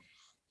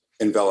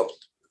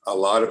enveloped a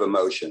lot of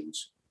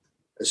emotions,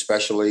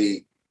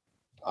 especially,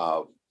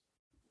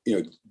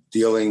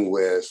 dealing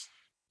with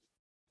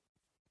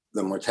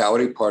the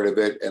mortality part of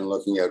it and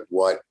looking at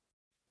what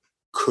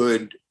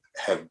could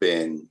have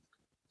been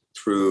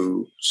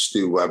through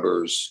Stu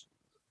Weber's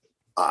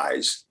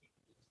eyes,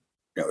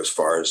 as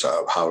far as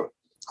how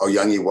how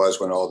young he was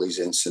when all these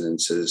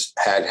incidences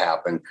had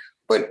happened.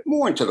 But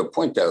more to the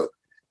point, though,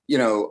 you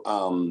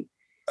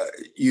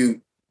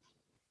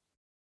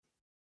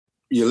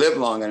live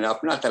long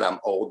enough. Not that I'm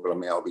old, but I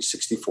mean, I'll be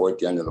 64 at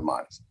the end of the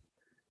month.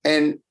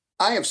 And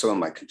I have some of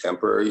my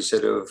contemporaries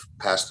that have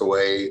passed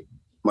away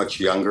much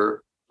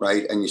younger,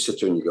 right? And you sit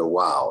there and you go,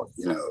 wow,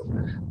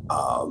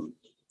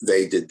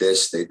 they did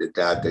this, they did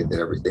that, they did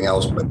everything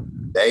else, but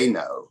they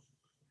know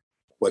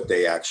what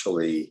they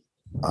actually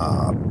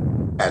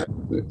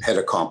had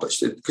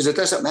accomplished. Because it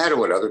doesn't matter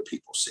what other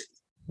people see.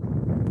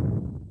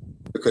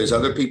 Because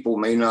other people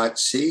may not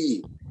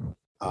see,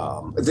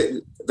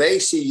 they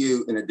see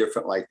you in a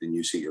different light than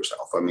you see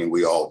yourself. I mean,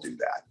 we all do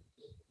that,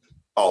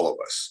 all of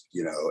us,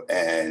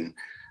 and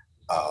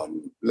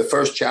the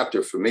first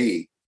chapter for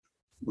me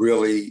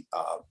really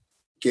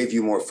gave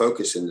you more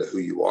focus into who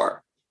you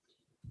are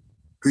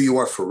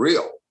for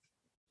real.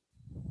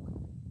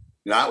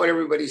 Not what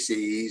everybody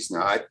sees,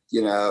 not,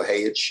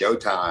 hey, it's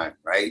showtime,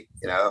 right?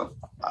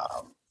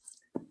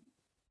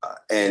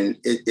 And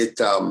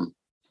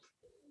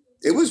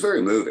it was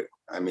very moving.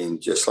 I mean,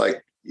 just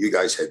like you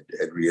guys had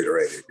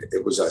reiterated,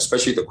 it was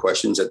especially the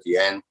questions at the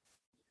end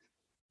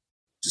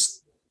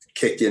just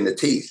kicked in the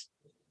teeth,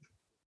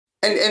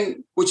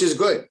 and which is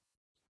good.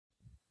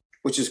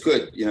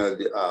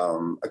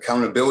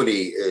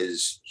 Accountability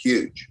is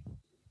huge,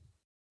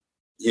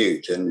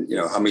 and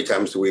how many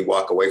times do we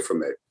walk away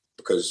from it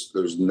because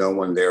there's no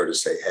one there to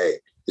say, hey,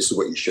 this is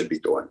what you should be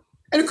doing.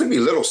 And it could be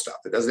little stuff.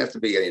 It doesn't have to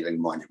be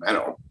anything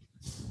monumental.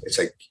 It's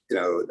like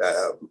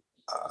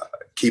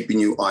keeping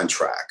you on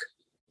track.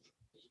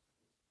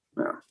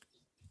 Yeah.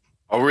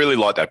 I really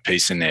like that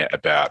piece in there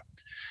about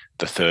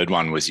the third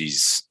one was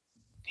his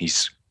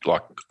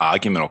like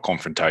argument or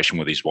confrontation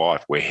with his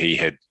wife, where he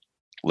had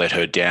let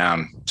her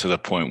down to the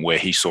point where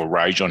he saw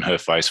rage on her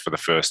face for the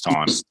first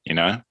time,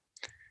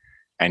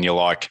 and you're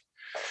like,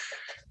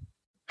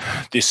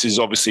 this is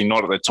obviously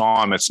not at the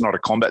time. It's not a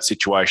combat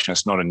situation.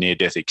 It's not a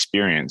near-death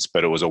experience,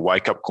 but it was a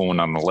wake-up call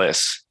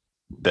nonetheless,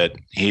 that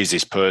here's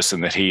this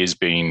person that he has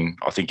been,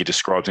 I think he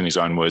described in his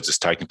own words, as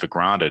taken for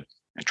granted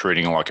and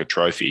treating her like a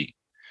trophy.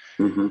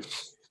 Mm-hmm.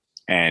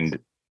 And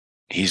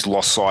he's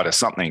lost sight of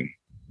something,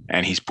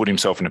 and he's put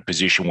himself in a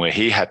position where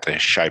he had to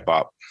shape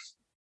up,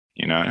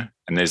 and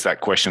there's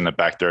that question in the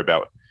back there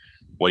about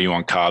what do you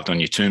want carved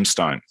on your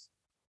tombstone?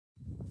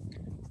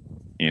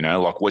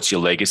 Like, what's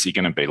your legacy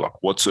going to be? Like,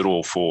 what's it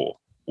all for?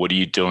 What are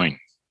you doing?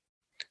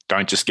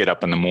 Don't just get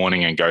up in the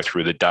morning and go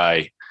through the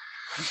day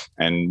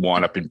and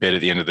wind up in bed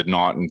at the end of the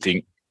night and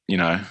think,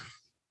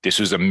 this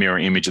was a mirror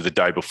image of the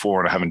day before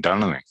and I haven't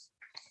done anything.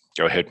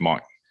 Go ahead,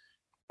 Mike.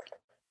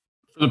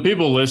 For the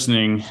people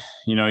listening,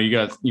 you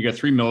got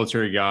three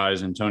military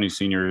guys, and Tony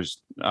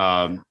Sr.'s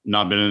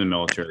not been in the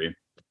military.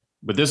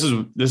 But this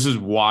is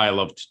why I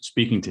loved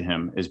speaking to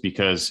him, is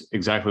because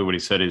exactly what he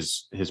said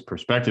is his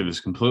perspective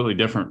is completely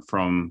different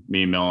from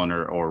me, Millen,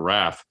 or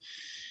Raph.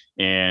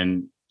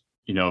 And,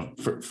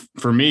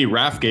 for me,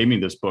 Raph gave me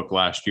this book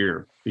last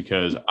year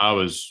because I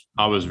was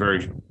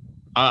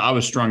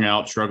strung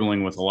out,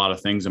 struggling with a lot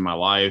of things in my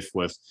life,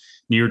 with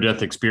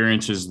near-death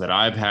experiences that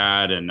I've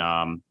had,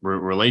 and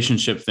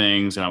relationship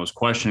things. And I was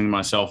questioning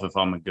myself if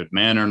I'm a good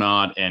man or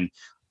not. And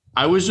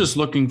I was just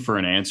looking for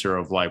an answer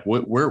of like,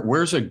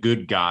 where's a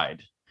good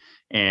guide?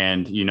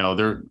 And,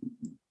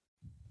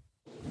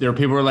 there are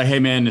people who are like, hey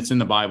man, it's in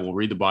the Bible,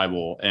 read the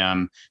Bible.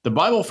 And the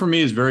Bible for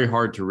me is very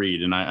hard to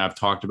read. And I've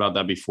talked about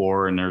that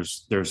before. And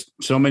there's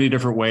so many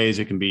different ways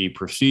it can be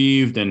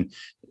perceived, and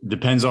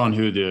depends on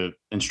who the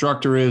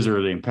instructor is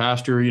or the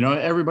pastor,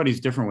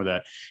 everybody's different with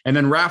that. And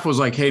then Raph was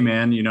like, hey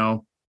man, he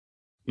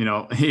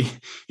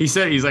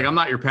said, he's like, I'm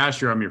not your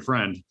pastor, I'm your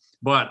friend.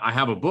 But I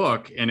have a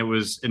book, and it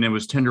was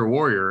Tender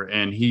Warrior,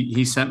 and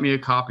he sent me a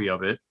copy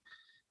of it.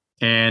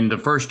 And the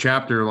first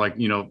chapter,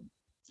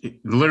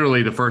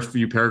 literally the first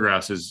few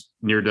paragraphs is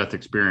near-death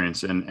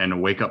experience and a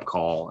wake-up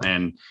call.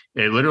 And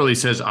it literally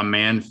says a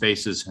man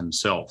faces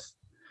himself.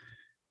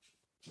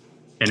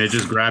 And it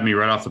just grabbed me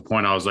right off the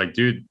point. I was like,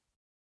 dude,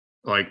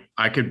 like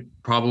I could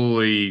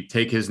probably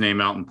take his name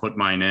out and put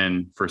mine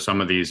in for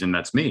some of these, and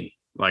that's me.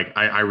 Like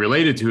I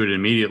related to it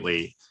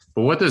immediately.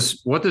 But what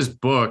this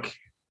book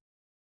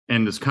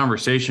and this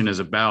conversation is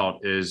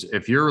about is,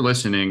 if you're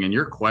listening and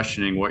you're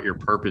questioning what your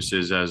purpose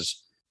is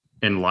as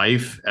in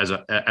life, as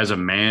a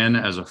man,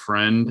 as a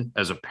friend,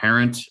 as a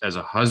parent, as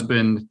a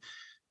husband,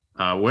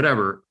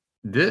 whatever,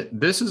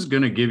 this is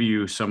going to give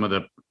you some of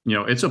the,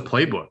 it's a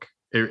playbook.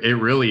 It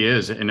really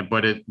is.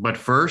 But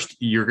first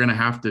you're going to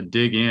have to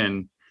dig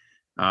in,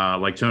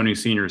 like Tony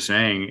Sr. is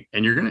saying,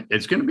 and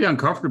it's going to be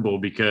uncomfortable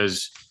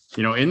because,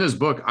 in this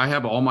book, I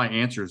have all my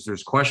answers.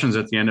 There's questions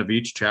at the end of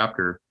each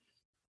chapter,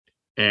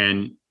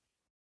 and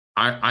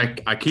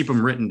I keep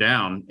them written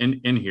down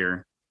in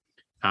here,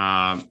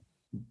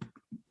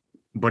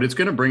 but it's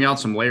going to bring out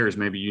some layers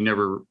maybe you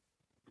never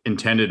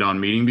intended on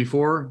meeting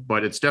before,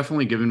 but it's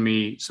definitely given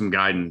me some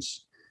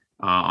guidance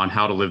on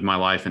how to live my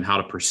life and how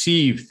to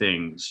perceive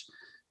things,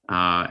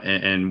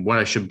 and what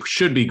I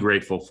should be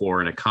grateful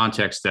for in a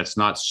context that's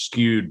not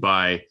skewed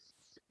by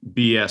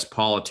BS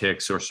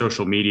politics or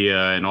social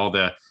media and all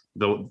the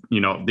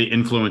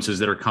influences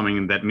that are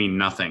coming that mean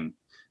nothing.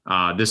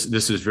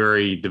 This is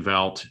very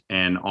devout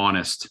and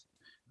honest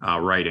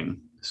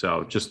writing.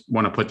 So just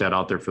want to put that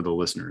out there for the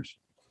listeners.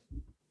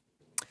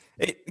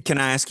 Can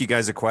I ask you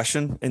guys a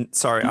question? And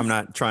sorry, I'm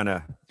not trying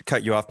to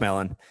cut you off,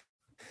 Melon.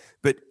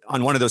 But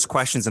on one of those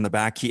questions in the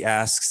back, he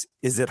asks,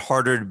 is it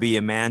harder to be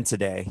a man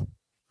today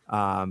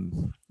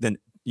than,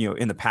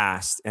 in the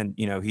past? And,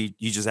 he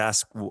just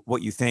asks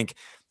what you think.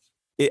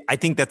 I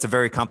think that's a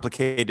very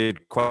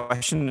complicated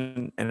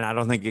question, and I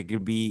don't think it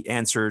could be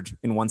answered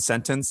in one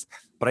sentence.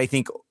 But I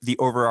think the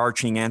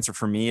overarching answer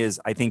for me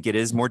is I think it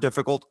is more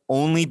difficult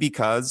only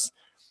because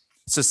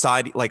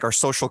society, like our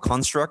social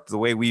construct, the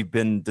way we've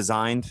been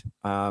designed,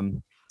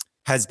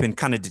 has been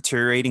kind of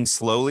deteriorating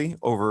slowly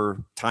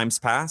over times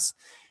past.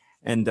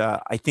 And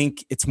I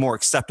think it's more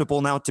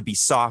acceptable now to be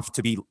soft,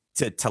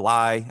 to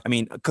lie. I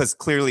mean, because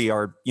clearly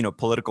our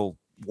political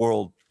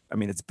world, I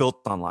mean, it's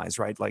built on lies,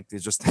 right? Like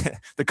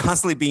they're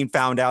constantly being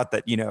found out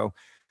that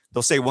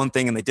they'll say one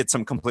thing and they did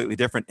something completely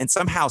different, and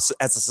somehow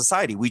as a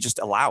society we just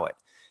allow it.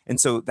 And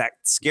so that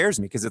scares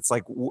me because it's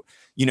like,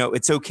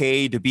 it's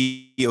okay to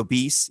be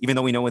obese, even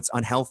though we know it's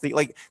unhealthy.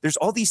 Like there's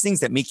all these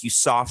things that make you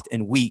soft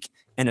and weak.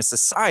 And as a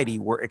society,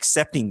 we're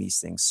accepting these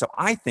things. So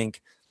I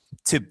think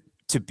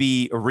to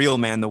be a real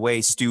man, the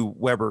way Stu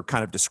Weber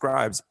kind of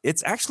describes,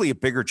 it's actually a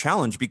bigger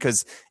challenge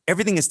because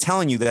everything is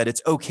telling you that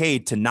it's okay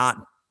to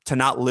not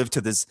live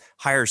to this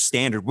higher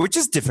standard, which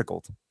is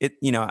difficult.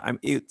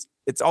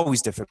 It's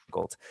always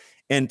difficult.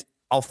 And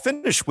I'll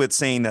finish with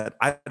saying that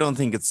I don't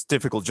think it's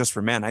difficult just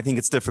for men. I think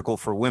it's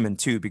difficult for women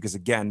too, because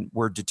again,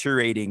 we're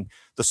deteriorating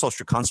the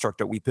social construct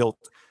that we built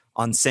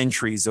on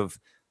centuries of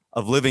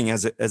living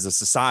as a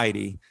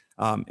society.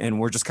 And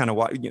we're just kind of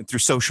through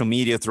social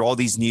media, through all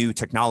these new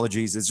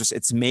technologies,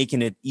 it's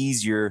making it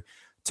easier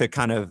to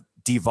kind of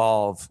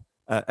devolve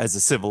as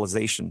a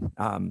civilization.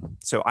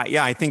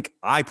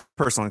 I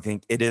personally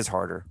think it is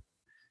harder.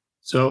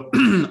 So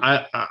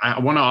I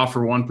want to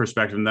offer one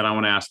perspective, and then I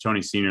want to ask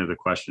Tony Sr. the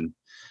question.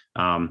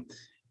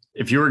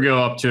 If you were to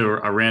go up to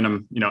a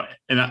random,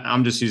 and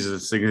I'm just using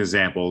this as an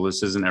example,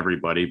 this isn't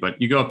everybody,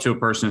 but you go up to a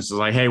person and says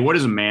like, hey, what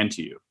is a man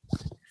to you?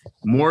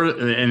 More,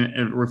 and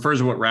it refers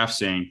to what Raf's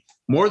saying,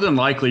 more than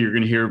likely you're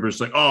going to hear it's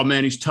like, oh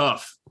man, he's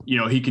tough.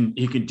 He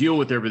can deal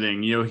with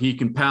everything. He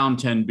can pound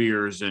 10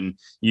 beers and,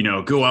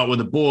 go out with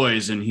the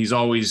boys. And he's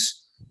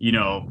always,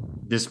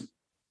 this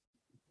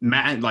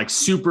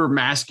super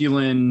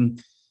masculine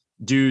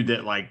dude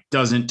that like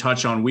doesn't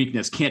touch on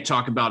weakness, can't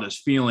talk about his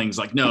feelings.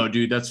 Like, no,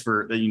 dude, that's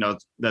for,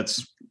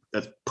 that's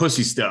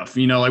pussy stuff,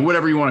 like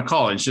whatever you want to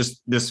call it. It's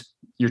just this,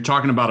 you're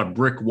talking about a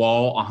brick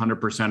wall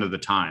 100% of the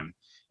time.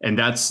 And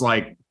that's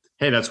like,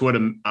 hey, that's what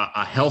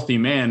a healthy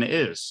man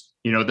is.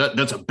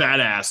 That's a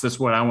badass. That's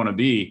what I want to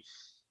be.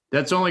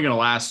 That's only going to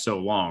last so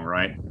long,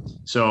 right?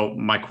 So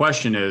my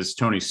question is,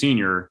 Tony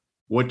Sr.,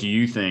 what do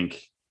you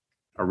think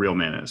a real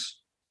man is?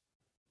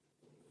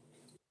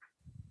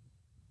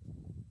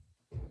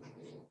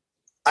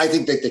 I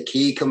think that the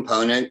key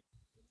component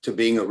to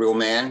being a real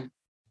man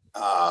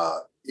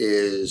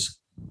is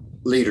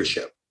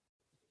leadership.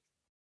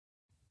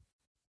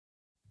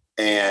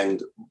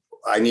 And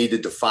I need to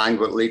define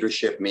what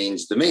leadership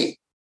means to me,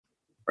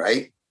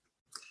 right?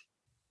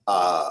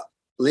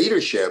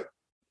 Leadership,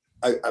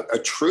 a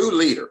true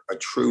leader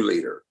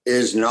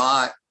is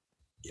not,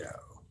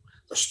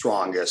 the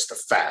strongest, the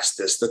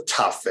fastest, the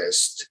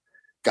toughest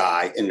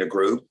guy in the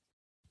group.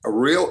 A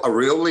real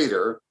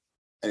leader,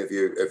 and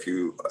if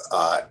you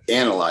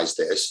analyze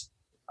this,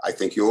 I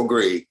think you'll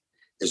agree,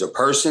 is a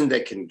person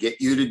that can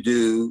get you to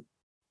do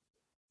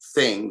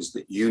things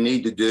that you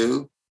need to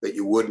do that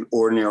you wouldn't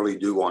ordinarily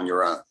do on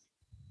your own.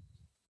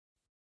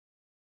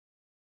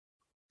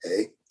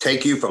 Okay,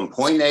 take you from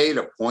point A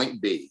to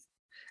point B,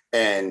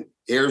 and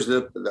here's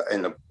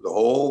the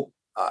whole.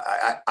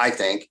 I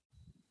think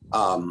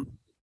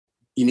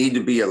you need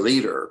to be a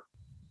leader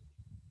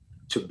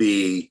to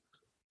be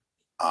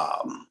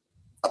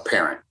a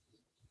parent,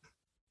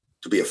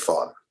 to be a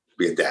father, to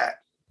be a dad.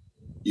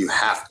 You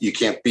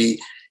can't be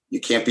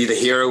the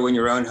hero in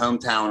your own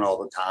hometown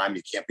all the time.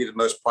 You can't be the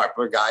most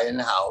popular guy in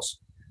the house.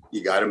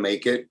 You got to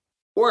make it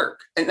work.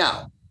 And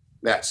now,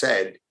 that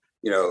said,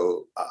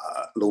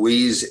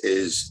 Louise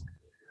is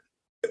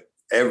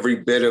every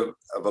bit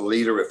of a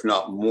leader, if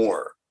not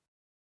more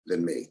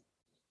than me.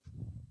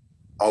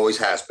 Always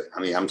has been.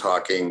 I mean, I'm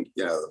talking,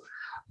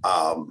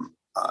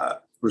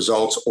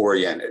 results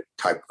oriented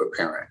type of a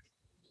parent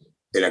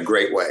in a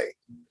great way.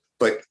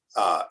 But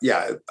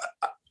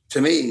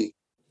to me,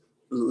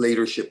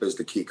 leadership is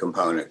the key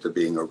component to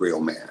being a real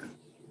man.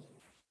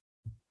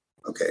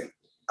 Okay.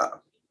 I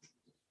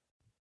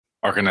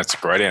reckon that's a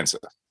great answer.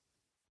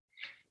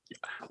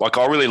 Like,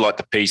 I really like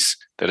the piece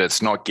that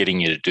it's not getting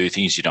you to do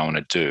things you don't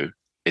want to do.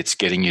 It's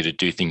getting you to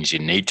do things you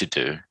need to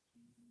do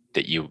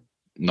that you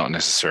not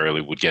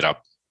necessarily would get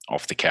up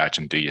off the couch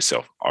and do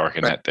yourself. I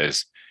reckon that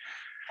there's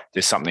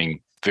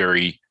something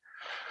very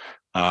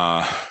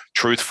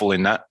truthful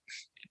in that.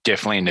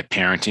 definitely into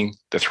parenting.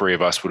 The three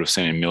of us would have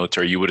seen it in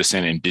military. You would have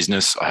seen it in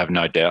business, I have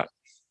no doubt.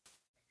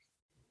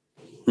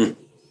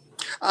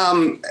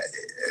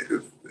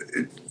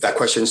 That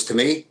question's to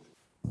me.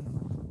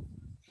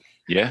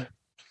 Yeah.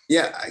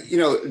 Yeah,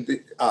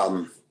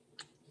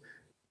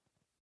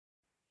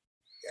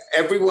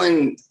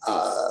 everyone.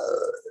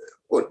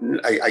 Well,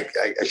 I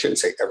shouldn't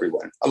say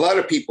everyone. A lot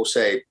of people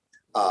say,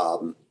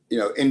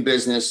 in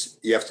business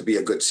you have to be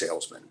a good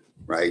salesman,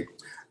 right?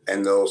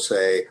 And they'll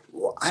say,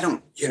 well,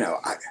 I'm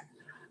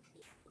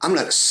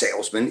not a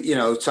salesman.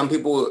 Some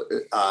people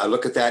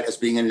look at that as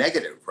being a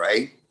negative,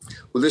 right?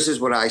 Well, this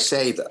is what I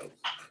say though.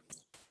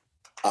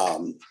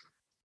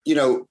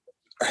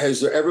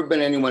 Has there ever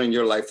been anyone in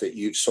your life that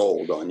you've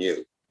sold on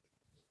you?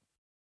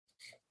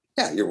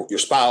 Yeah, your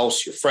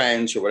spouse, your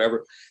friends, or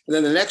whatever. And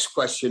then the next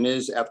question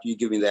is, after you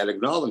give me that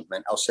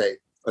acknowledgement, I'll say,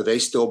 are they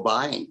still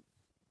buying?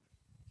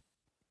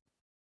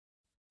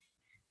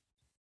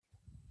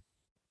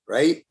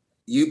 Right?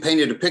 You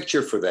painted a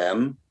picture for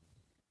them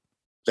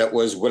that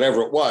was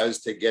whatever it was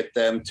to get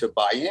them to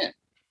buy in.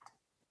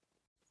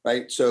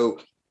 Right?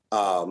 So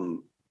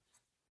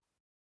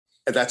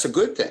that's a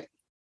good thing.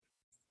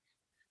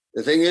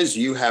 The thing is,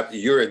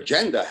 your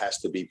agenda has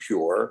to be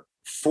pure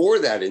for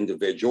that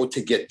individual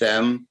to get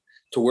them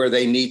to where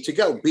they need to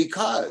go,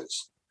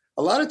 because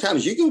a lot of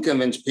times you can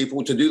convince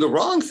people to do the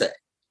wrong thing,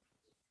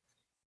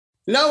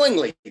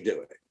 knowingly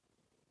do it.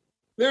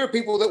 There are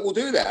people that will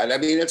do that. I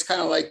mean, it's kind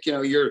of like,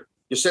 you're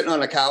sitting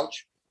on a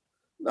couch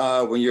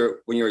when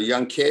you're a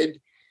young kid,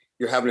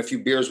 you're having a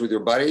few beers with your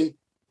buddy,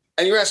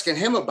 and you're asking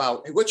him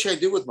about, hey, what should I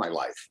do with my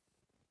life?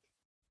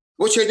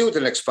 What should I do with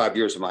the next 5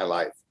 years of my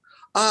life?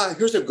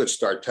 Here's a good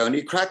start,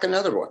 Tony. Crack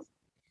another one,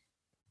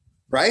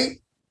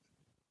 right?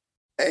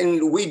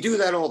 And we do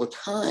that all the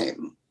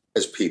time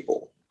as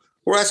people.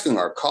 We're asking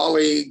our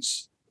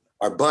colleagues,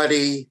 our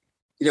buddy.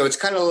 It's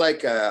kind of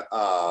like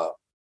I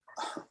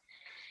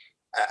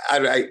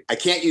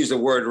can't use the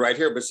word right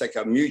here, but it's like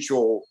a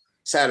mutual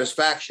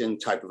satisfaction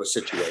type of a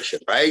situation,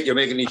 right? You're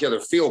making each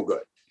other feel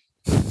good.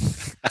 Right?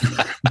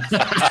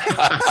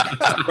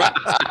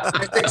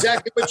 That's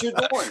exactly what you're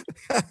doing.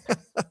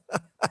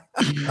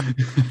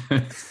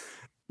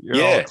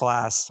 You're all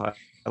class.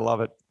 I love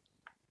it.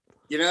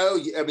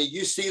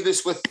 You see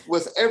this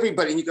with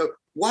everybody, and you go,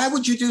 why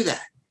would you do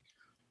that?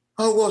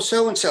 Oh, well,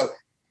 so-and-so.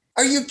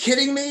 Are you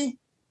kidding me?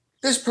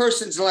 This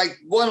person's like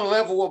one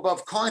level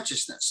above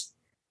consciousness.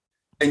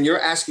 And you're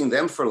asking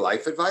them for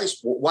life advice?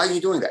 Why are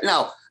you doing that?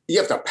 Now, you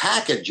have to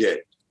package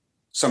it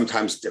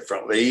sometimes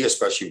differently,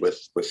 especially with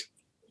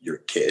your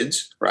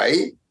kids,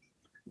 right?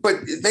 But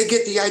they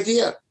get the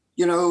idea.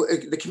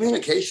 The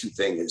communication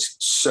thing is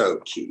so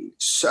key,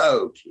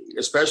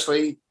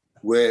 especially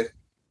with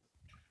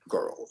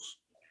girls.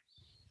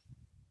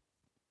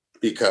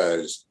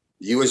 Because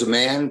you as a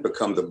man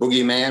become the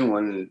boogeyman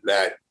when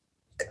that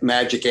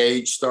magic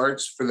age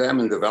starts for them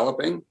in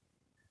developing,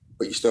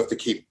 but you still have to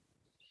keep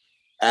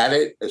at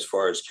it as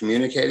far as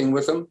communicating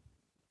with them.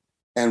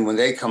 And when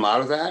they come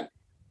out of that,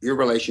 your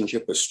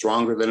relationship is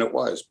stronger than it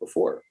was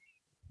before.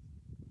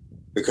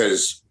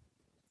 Because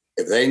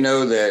if they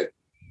know that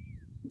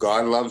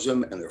God loves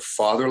them and their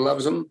father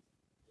loves them,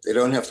 they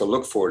don't have to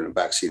look for it in the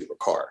backseat of a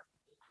car.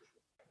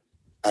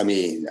 I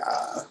mean,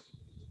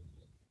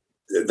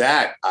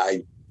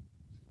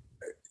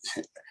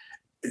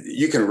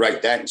 you can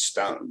write that in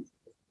stone.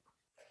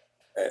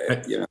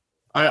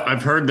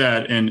 I've heard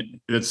that,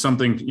 and it's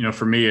something,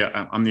 for me,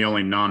 I'm the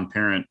only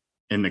non-parent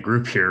in the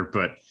group here,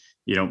 but,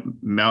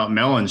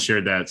 Mellon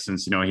shared that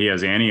since, he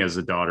has Annie as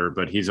a daughter,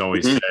 but he's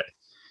always said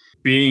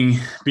being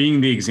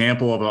the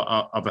example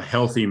of a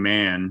healthy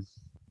man,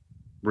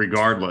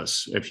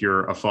 regardless if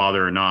you're a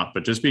father or not,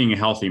 but just being a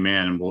healthy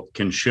man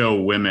can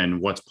show women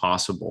what's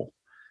possible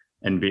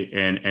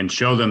and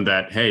show them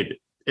that, hey,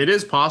 it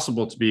is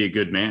possible to be a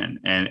good man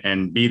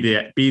and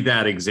be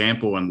that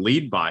example and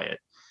lead by it,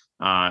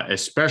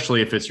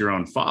 especially if it's your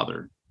own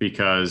father,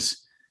 because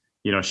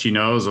she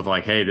knows of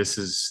like, hey, this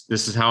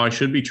is how I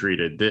should be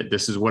treated.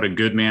 This is what a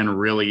good man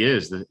really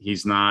is. That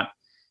he's not,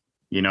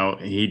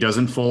 he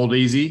doesn't fold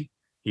easy.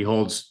 He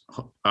holds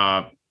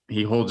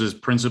his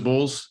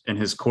principles and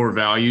his core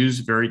values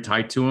very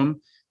tight to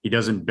him. He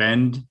doesn't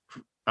bend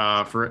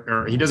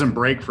or he doesn't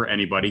break for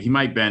anybody. He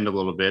might bend a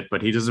little bit,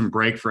 but he doesn't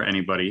break for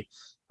anybody.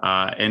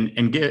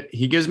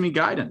 He gives me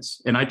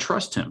guidance, and I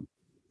trust him.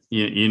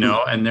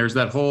 And there's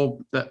that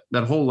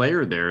whole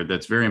layer there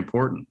that's very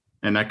important,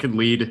 and that could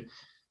lead,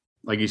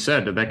 like you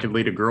said, that could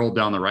lead a girl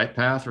down the right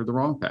path or the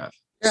wrong path,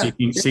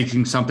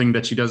 seeking something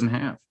that she doesn't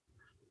have.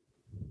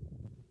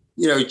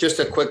 Just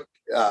a quick,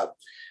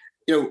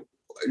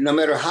 no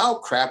matter how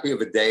crappy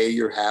of a day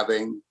you're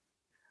having,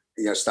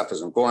 stuff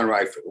isn't going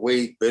right for the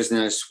week,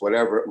 business,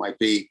 whatever it might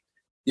be.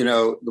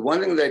 The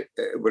one thing that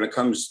when it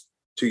comes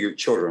to your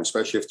children,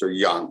 especially if they're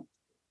young,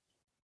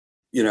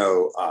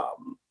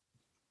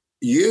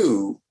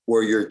 you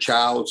were your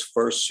child's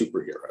first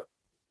superhero.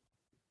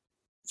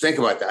 Think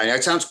about that.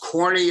 It sounds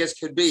corny as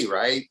could be,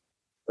 right?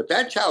 But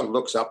that child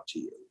looks up to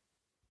you.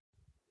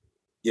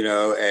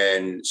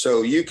 and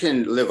so you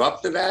can live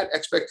up to that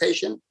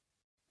expectation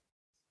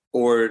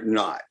or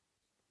not.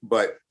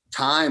 But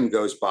time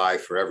goes by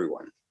for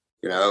everyone,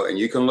 and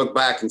you can look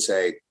back and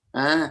say,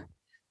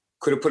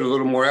 could have put a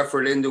little more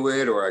effort into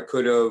it, or I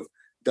could have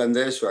done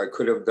this, or I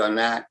could have done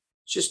that.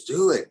 Just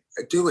do it.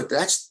 Do it.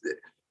 That's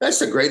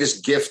the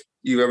greatest gift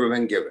you've ever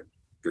been given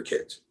your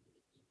kids.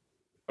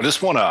 I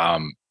just want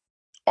to,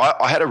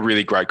 I had a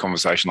really great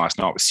conversation last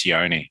night with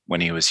Sione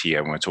when he was here,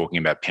 and we we're talking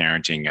about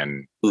parenting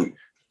and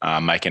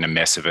making a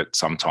mess of it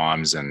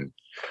sometimes, and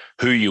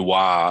who you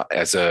are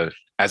as a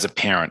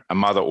parent, a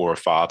mother or a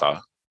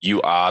father.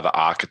 You are the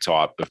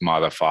archetype of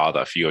mother,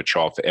 father for your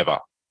child forever.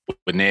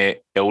 When they're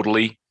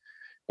elderly,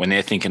 when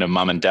they're thinking of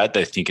mum and dad,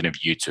 they're thinking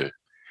of you too.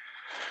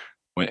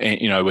 When,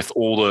 with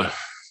all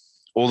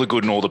the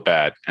good and all the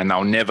bad, and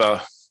they'll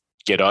never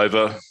get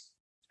over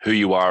who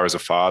you are as a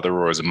father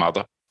or as a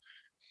mother.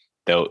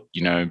 They'll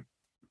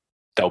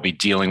be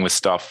dealing with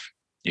stuff.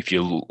 If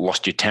you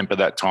lost your temper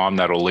that time,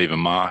 that'll leave a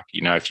mark.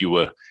 If you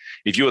were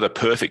the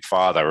perfect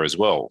father as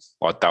well,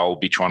 like they'll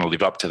be trying to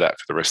live up to that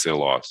for the rest of their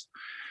lives.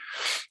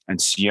 And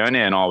Sione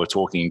and I were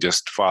talking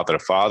just father to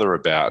father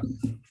about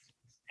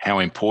how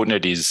important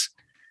it is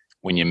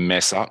when you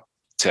mess up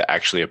to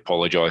actually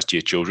apologize to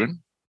your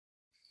children,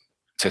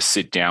 to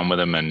sit down with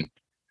them. And,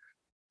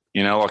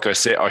 like I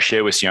said, I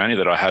share with Sione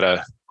that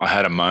I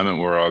had a moment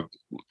where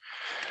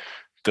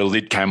the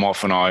lid came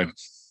off and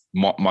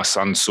my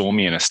son saw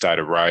me in a state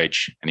of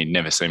rage, and he'd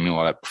never seen me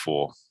like that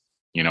before,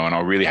 and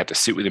I really had to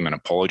sit with him and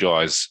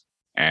apologize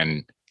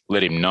and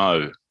let him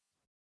know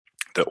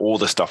that all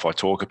the stuff I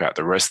talk about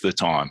the rest of the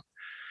time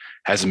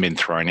hasn't been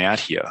thrown out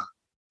here,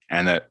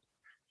 and that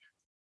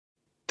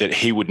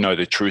he would know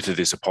the truth of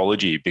this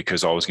apology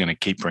because I was going to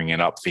keep bringing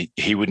it up.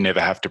 He would never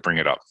have to bring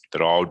it up,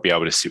 that I would be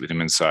able to sit with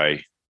him and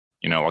say,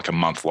 like a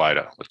month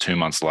later or 2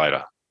 months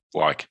later,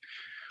 like,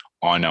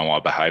 I know I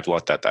behaved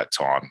like that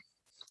time.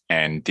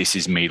 And this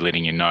is me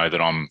letting you know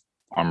that I'm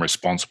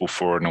responsible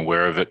for it and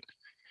aware of it.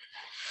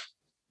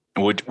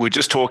 We're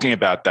just talking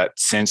about that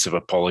sense of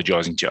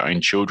apologizing to your own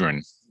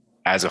children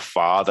as a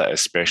father,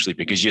 especially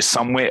because you're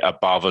somewhere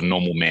above a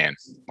normal man.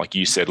 Like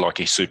you said, like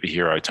a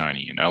superhero,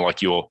 Tony,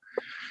 like you're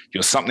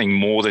something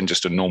more than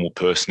just a normal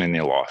person in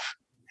their life.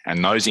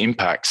 And those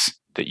impacts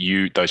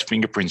those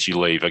fingerprints you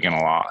leave are going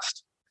to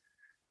last.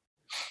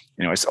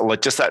 It's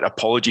like just that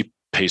apology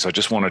piece. I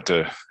just wanted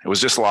to, it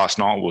was just last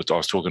night I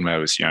was talking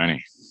about with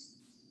Sione.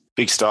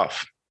 Big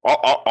stuff.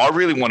 I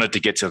really wanted to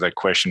get to that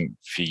question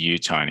for you,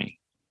 Tony.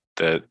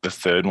 The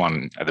third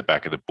one at the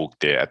back of the book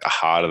there, at the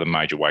heart of the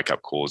major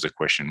wake-up call, is the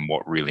question,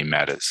 what really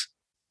matters?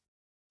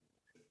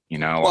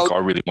 I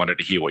really wanted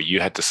to hear what you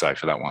had to say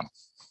for that one.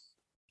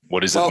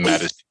 What is it that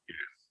matters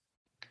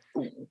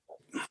to you?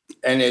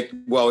 And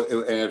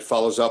it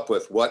follows up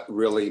with what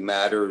really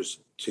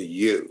matters to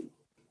you.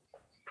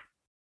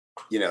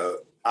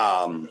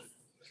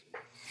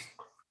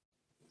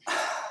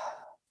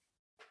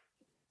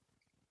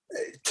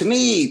 To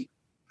me,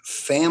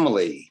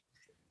 family,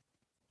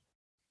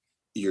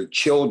 your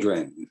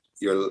children,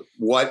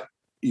 what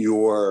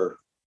your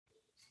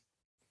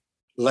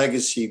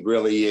legacy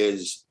really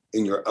is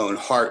in your own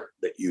heart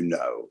that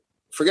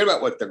Forget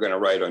about what they're going to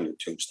write on your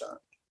tombstone.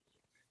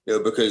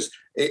 Because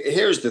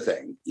here's the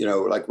thing,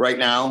 like right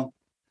now,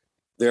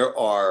 there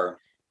are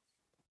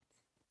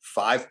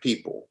 5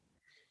 people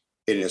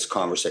in this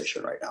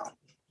conversation right now,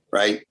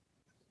 right?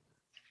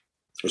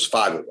 There's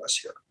 5 of us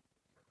here.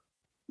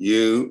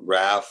 You,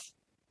 Ralph,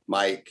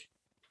 Mike,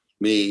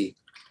 me,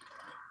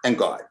 and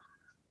God,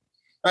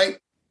 right?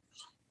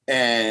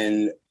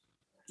 And,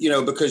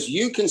 because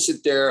you can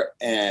sit there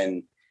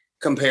and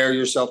compare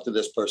yourself to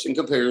this person,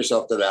 compare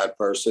yourself to that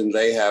person.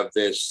 They have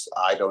this,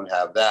 I don't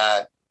have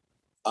that.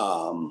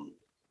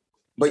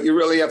 But you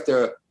really have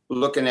to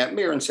look in that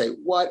mirror and say,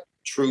 what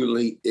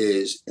truly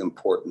is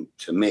important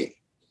to me?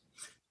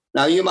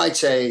 Now, you might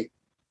say,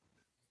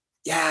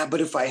 yeah,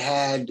 but if I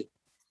had,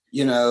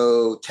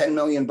 $10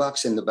 million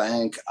in the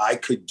bank, I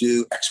could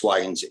do X, Y,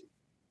 and Z,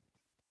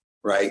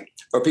 right?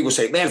 Or people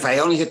say, man, if I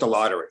only hit the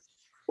lottery.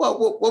 Well,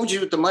 what would you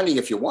do with the money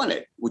if you won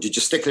it? Would you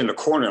just stick it in a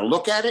corner and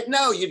look at it?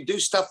 No, you'd do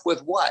stuff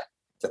with what?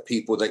 The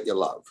people that you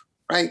love,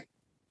 right?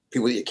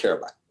 People that you care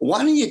about.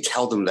 Why don't you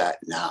tell them that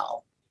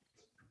now?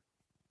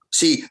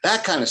 See,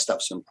 that kind of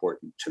stuff's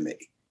important to me.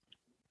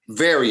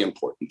 Very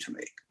important to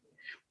me.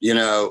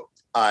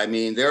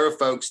 There are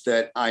folks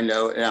that I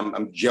know, and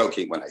I'm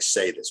joking when I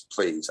say this,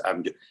 please.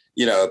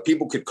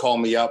 People could call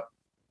me up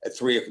at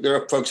 3. There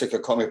are folks that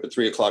could call me up at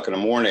 3 o'clock in the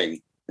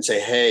morning and say,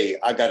 hey,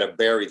 I got to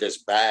bury this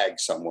bag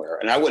somewhere.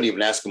 And I wouldn't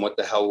even ask them what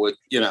the hell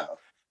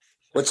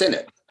what's in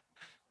it.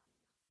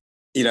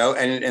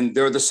 And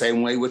they're the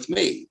same way with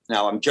me.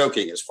 Now, I'm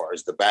joking as far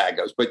as the bag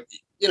goes, but,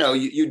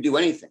 you do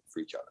anything for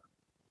each other.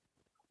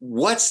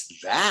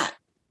 What's that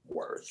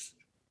worth?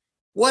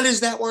 What is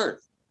that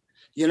worth?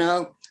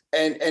 And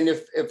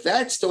if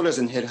that still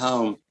doesn't hit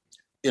home,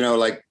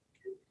 like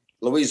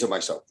Louise and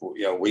myself,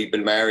 we've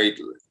been married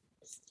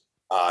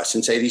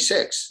since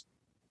 86.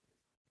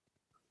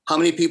 How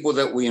many people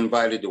that we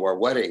invited to our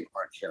wedding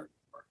aren't here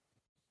anymore?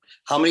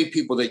 how many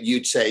people that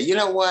you'd say, you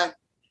know what,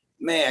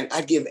 man,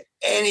 I'd give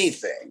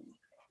anything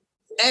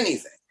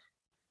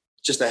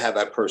just to have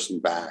that person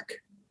back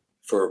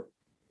for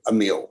a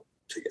meal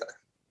together,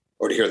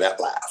 or to hear that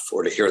laugh,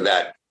 or to hear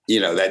that,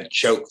 that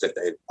joke that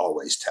they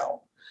always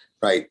tell,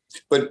 right?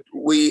 But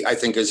I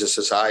think as a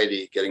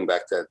society, getting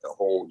back to the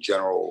whole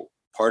general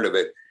part of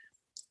it,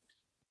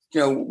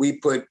 we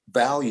put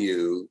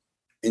value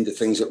into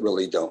things that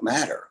really don't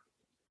matter.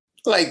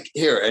 Like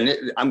here,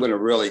 and I'm going to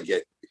really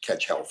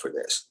catch hell for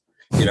this.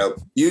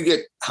 You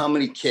get how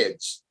many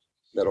kids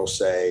that'll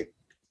say,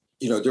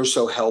 they're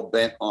so hell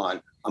bent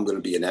on, I'm going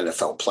to be an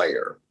NFL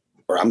player,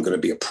 or I'm going to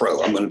be a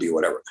pro, I'm going to be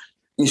whatever.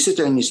 And you sit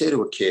there and you say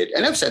to a kid,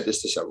 and I've said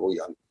this to several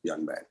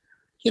young men,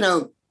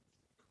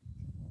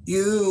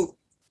 you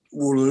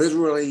will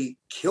literally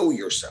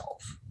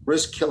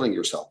risk killing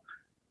yourself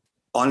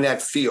on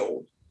that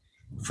field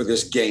for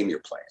this game you're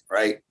playing,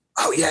 right?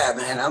 Oh yeah,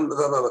 man, I'm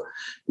blah, blah, blah.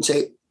 And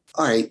say,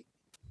 all right,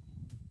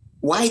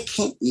 why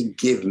can't you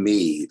give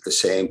me the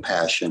same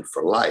passion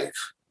for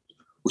life,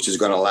 which is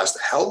going to last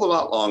a hell of a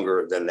lot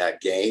longer than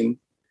that game?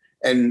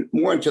 And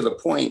more to the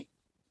point,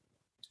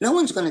 no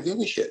one's going to give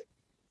a shit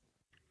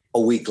a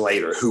week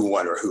later who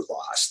won or who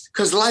lost,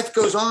 because life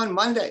goes on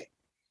Monday,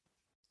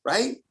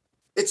 right?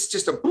 It's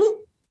just a bloop,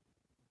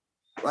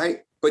 right?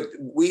 But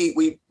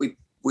we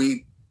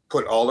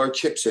put all our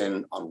chips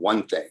in on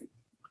one thing.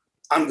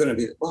 I'm going to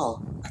be,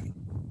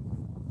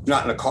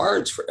 not in the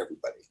cards for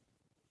everybody.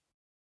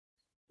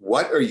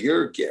 What are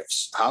your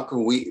gifts? How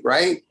can we,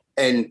 right?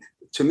 And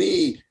to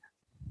me,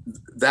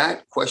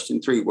 that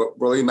question 3, what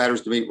really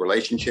matters to me,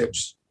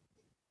 relationships.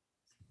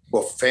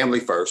 Well, family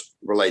first,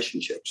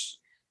 relationships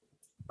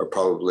are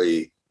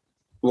probably,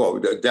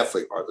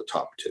 definitely are the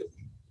top 2.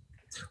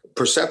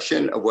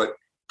 Perception of what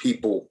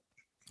people.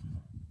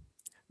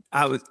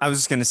 I was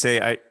just going to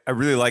say, I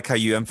really like how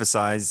you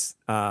emphasize,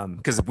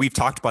 because we've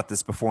talked about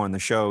this before on the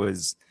show,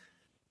 is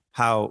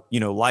how,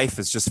 life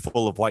is just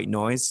full of white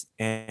noise.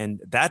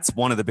 And that's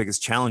one of the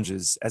biggest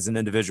challenges as an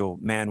individual,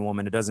 man,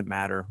 woman, it doesn't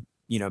matter,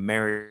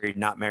 married,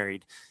 not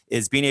married,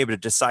 is being able to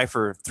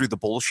decipher through the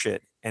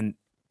bullshit. And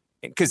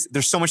because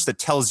there's so much that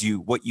tells you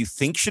what you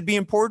think should be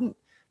important.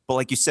 But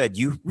like you said,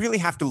 you really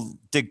have to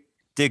dig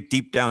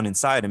deep down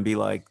inside and be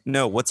like,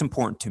 no, what's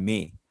important to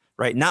me?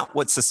 Right? Not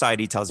what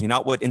society tells you,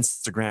 not what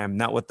Instagram,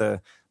 not what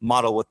the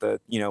model with the,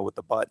 with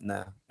the butt and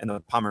the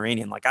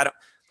Pomeranian. Like,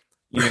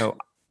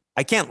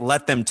 I can't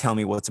let them tell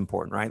me what's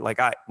important, right? Like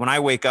when I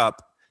wake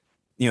up,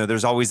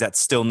 there's always that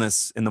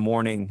stillness in the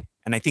morning.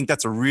 And I think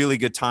that's a really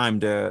good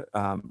time to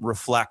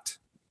reflect,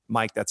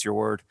 Mike, that's your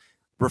word,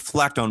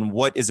 reflect on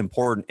what is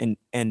important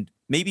and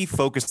maybe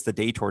focus the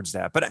day towards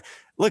that. But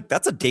look,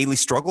 that's a daily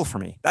struggle for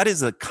me. That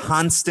is a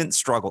constant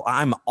struggle.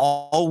 I'm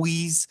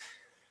always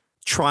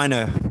trying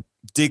to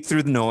dig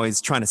through the noise,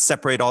 trying to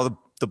separate all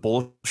the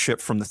bullshit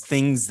from the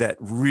things that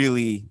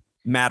really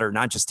matter,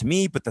 not just to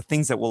me, but the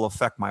things that will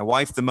affect my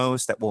wife the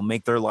most, that will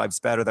make their lives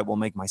better, that will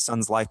make my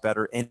son's life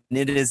better. And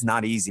it is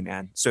not easy,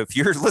 man. So if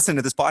you're listening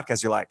to this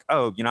podcast, you're like,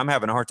 oh, I'm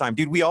having a hard time.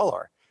 Dude, we all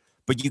are.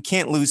 But you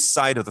can't lose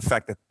sight of the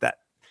fact that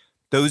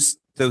those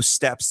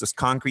steps, those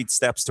concrete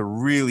steps to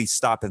really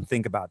stop and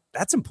think about,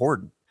 that's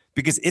important,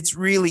 because it's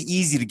really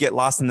easy to get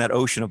lost in that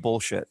ocean of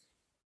bullshit.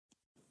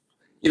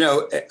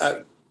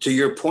 To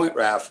your point,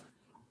 Raf,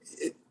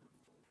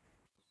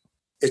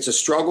 it's a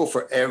struggle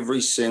for every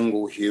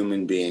single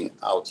human being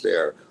out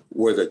there.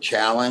 Where the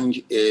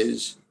challenge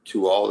is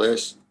to all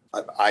this,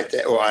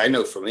 I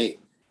know for me,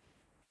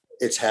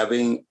 it's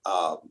having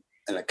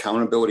an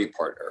accountability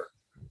partner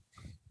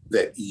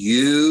that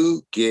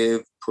you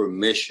give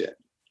permission.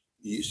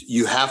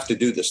 You have to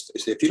do this.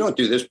 If you don't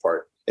do this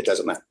part, it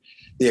doesn't matter.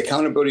 The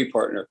accountability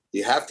partner,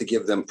 you have to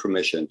give them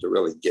permission to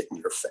really get in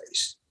your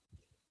face.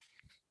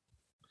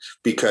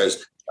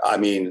 Because,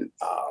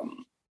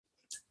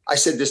 I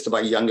said this to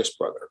my youngest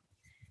brother,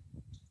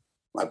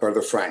 my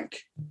brother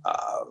Frank.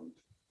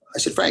 I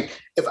said,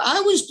 Frank, if I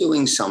was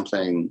doing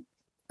something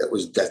that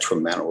was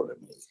detrimental to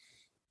me,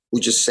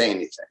 would you say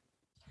anything?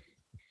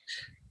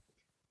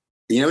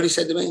 You know what he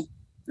said to me?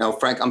 Now,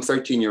 Frank, I'm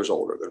 13 years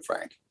older than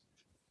Frank.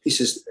 He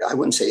says, I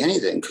wouldn't say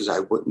anything because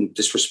I wouldn't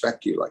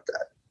disrespect you like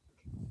that.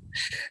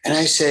 And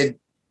I said,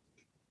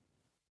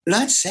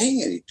 not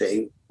saying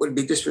anything would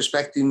be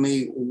disrespecting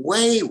me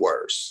way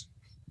worse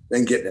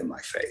than getting in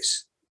my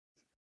face.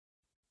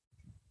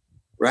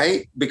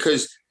 Right?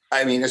 Because,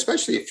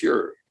 especially if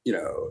you're,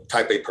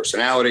 type A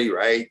personality,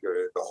 right?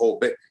 You're the whole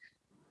bit.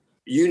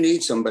 You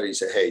need somebody to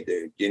say, hey,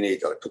 dude, you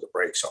need to put the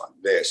brakes on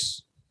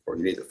this, or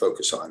you need to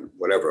focus on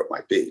whatever it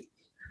might be.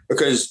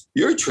 Because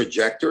your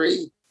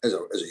trajectory as a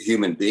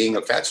human being,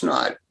 if that's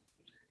not,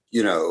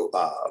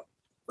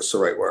 what's the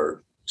right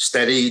word?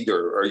 Steadied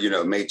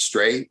or made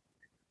straight,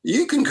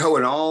 you can go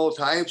in all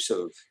types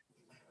of,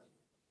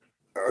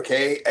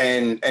 okay.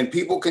 And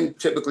people can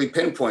typically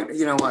pinpoint,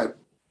 what?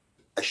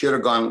 I should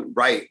have gone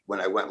right when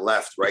I went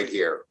left right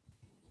here.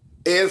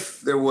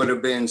 If there would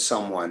have been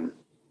someone,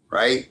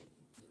 right?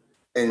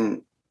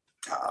 And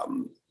I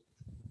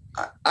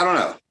don't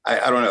know.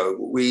 I don't know.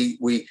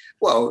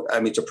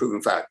 It's a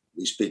proven fact.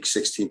 We speak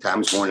 16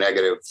 times more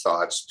negative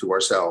thoughts to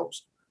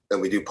ourselves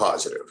than we do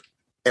positive.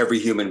 Every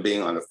human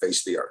being on the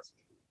face of the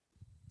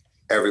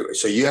earth.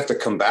 So you have to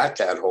combat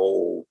that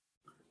whole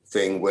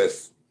thing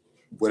with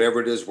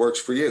whatever it is works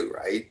for you,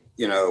 right?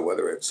 You know,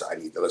 whether it's I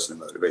need to listen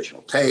to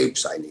motivational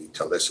tapes, I need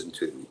to listen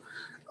to,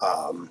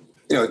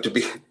 you know, to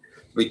be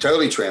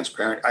totally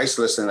transparent, I used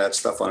to listen to that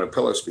stuff on a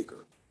pillow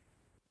speaker.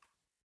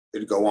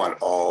 It'd go on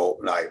all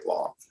night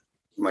long.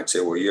 You might say,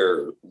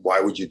 well,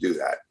 why would you do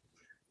that?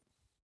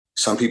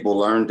 Some people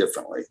learn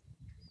differently.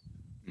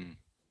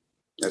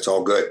 It's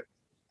all good.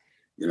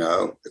 You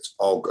know, it's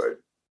all good.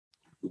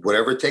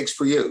 Whatever it takes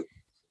for you.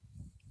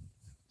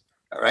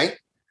 All right.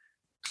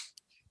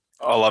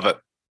 I love it.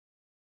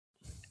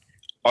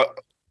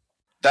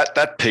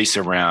 That piece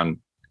around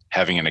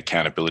having an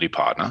accountability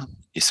partner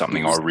is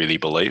something I really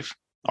believe.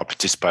 I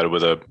participated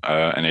with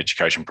an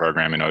education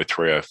program in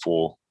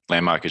 0304,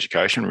 Landmark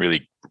Education,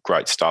 really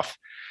great stuff.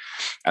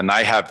 And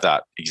they have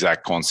that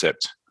exact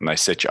concept, and they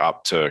set you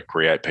up to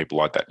create people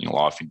like that in your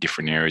life in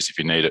different areas if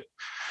you need it.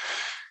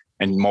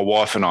 And my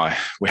wife and I,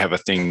 we have a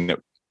thing that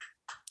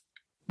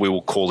we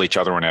will call each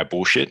other on our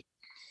bullshit,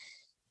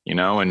 you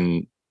know,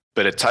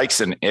 but it takes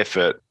an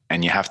effort,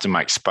 and you have to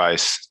make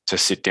space to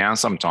sit down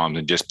sometimes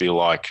and just be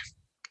like,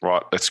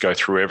 right, let's go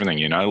through everything,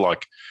 you know,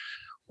 like,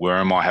 where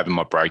am I having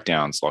my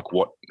breakdowns? Like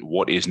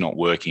what is not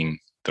working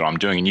that I'm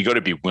doing? And you got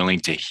to be willing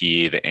to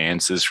hear the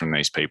answers from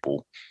these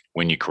people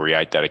when you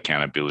create that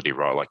accountability,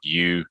 right? Like,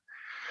 you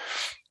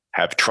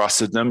have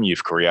trusted them,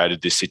 you've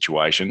created this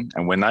situation.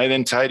 And when they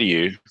then say to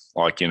you,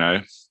 like, you know,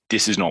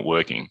 this is not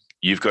working,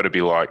 you've got to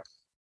be like,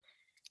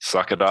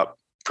 suck it up,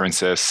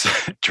 princess,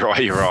 dry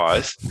your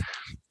eyes,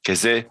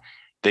 because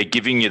they're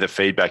giving you the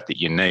feedback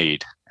that you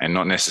need and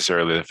not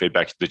necessarily the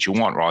feedback that you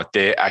want, right?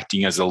 They're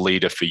acting as a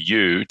leader for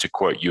you, to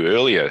quote you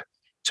earlier,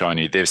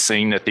 Tony. They're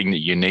seeing the thing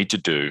that you need to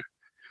do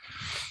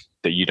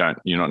that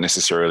you're not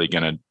necessarily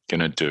gonna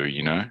do,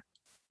 you know?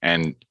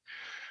 And,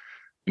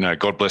 you know,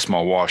 God bless my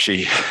wife.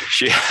 She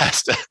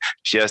has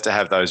to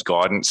have those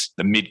guidance,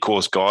 the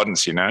mid-course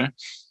guidance, you know,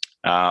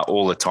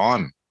 all the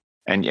time.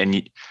 And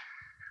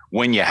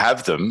when you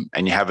have them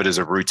and you have it as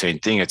a routine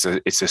thing, it's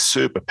a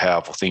super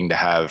powerful thing to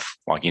have,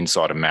 like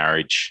inside a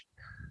marriage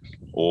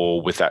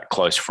or with that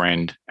close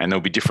friend. And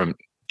there'll be different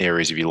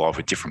areas of your life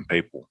with different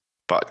people.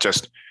 But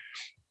just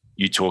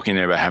you talking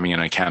there about having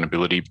an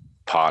accountability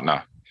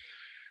partner,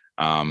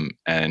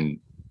 and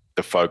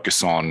the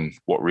focus on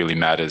what really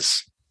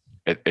matters,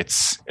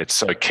 it's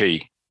so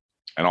key.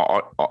 And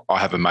I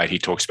have a mate, he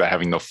talks about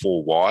having the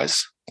 4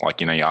 whys. Like,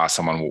 you know, you ask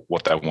someone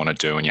what they want to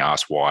do and you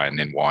ask why, and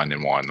then why, and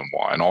then why, and then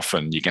why. And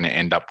often you're going to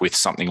end up with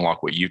something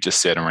like what you've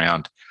just said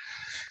around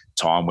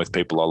time with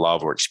people I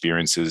love, or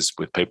experiences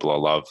with people I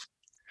love,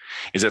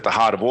 is at the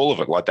heart of all of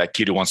it. Like that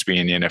kid who wants to be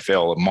in the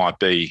NFL, it might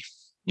be,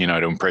 you know,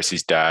 to impress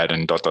his dad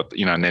and ...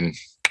 you know, and then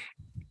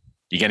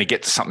you're going to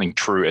get to something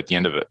true at the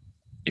end of it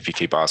if you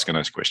keep asking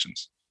those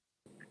questions.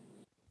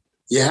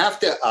 You have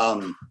to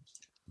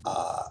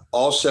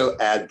also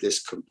add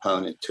this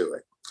component to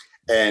it.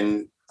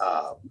 And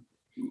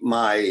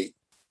my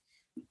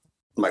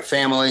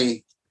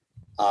family,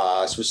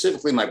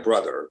 specifically my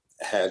brother,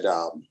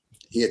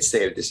 he had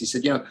stated this. He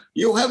said, you know,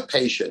 you'll have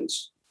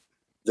patients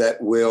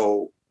that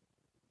will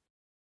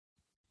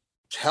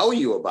tell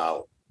you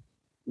about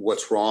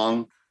what's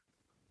wrong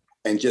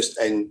and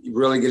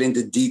really get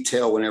into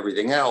detail and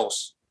everything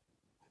else.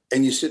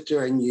 And you sit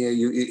there and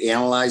you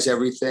analyze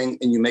everything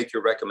and you make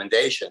your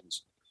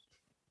recommendations,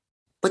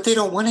 but they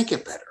don't want to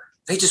get better.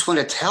 They just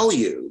want to tell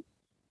you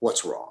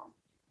what's wrong.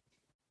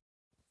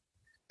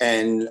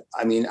 And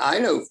I mean, I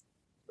know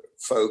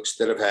folks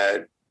that have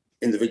had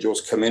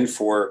individuals come in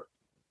for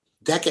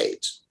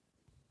decades.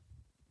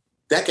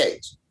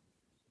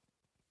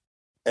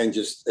 And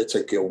just, it's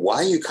like, why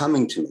are you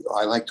coming to me? Oh,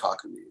 I like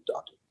talking to you,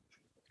 doctor.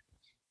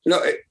 You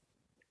know,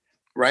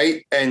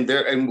 right? And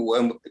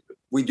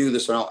we do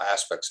this in all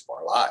aspects of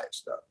our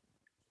lives, though.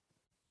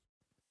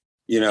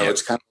 You know,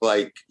 It's kind of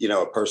like, you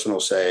know, a person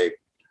will say,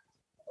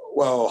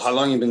 well, how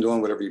long have you been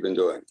doing whatever you've been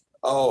doing?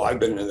 Oh,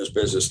 I've been in this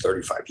business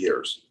 35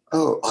 years.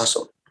 Oh,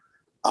 awesome.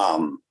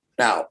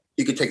 Now,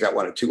 you could take that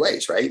one of 2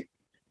 ways, right?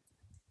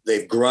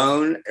 They've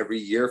grown every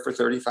year for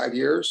 35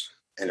 years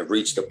and have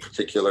reached a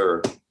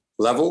particular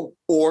level,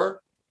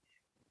 or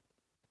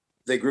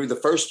they grew the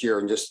first year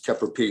and just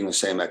kept repeating the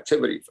same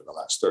activity for the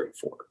last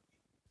 34,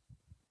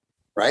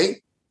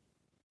 right?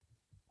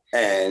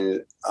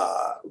 And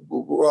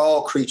we're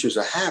all creatures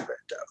of habit,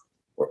 though.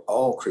 We're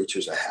all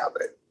creatures of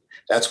habit.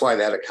 That's why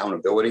that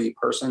accountability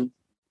person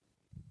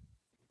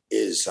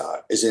is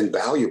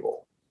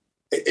invaluable.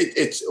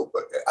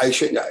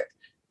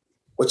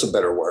 What's a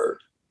better word?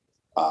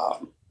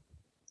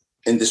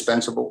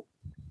 Indispensable.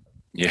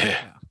 Yeah,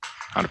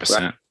 100%.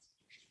 Right?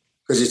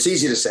 Because it's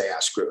easy to say,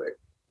 screw it,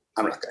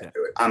 I'm not going to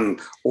do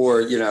it.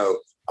 Or, you know,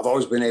 I've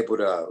always been able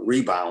to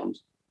rebound.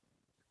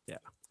 Yeah.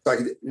 Like,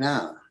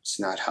 no, it's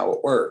not how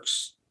it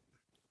works.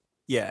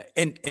 Yeah.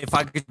 And if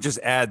I could just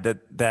add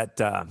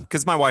that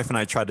because my wife and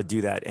I try to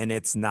do that, and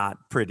it's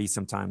not pretty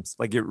sometimes.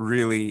 Like, it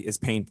really is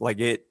painful. Like,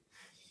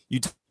 you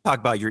talk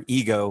about your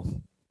ego,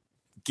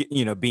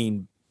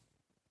 being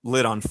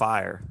lit on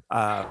fire.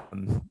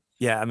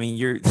 Yeah, I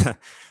mean,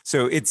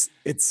 so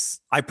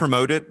I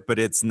promote it, but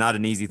it's not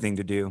an easy thing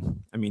to do.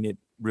 I mean, it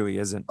really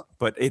isn't,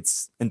 but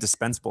it's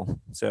indispensable.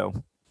 So,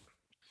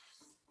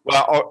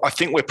 well, I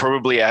think we're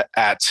probably at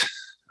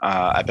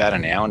about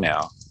an hour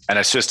now, and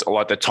it's just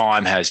like the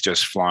time has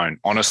just flown.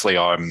 Honestly,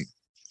 I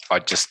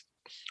just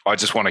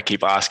want to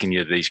keep asking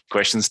you these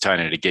questions,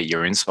 Tony, to get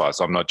your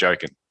insights. I'm not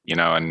joking,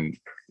 and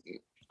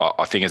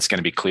I think it's going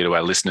to be clear to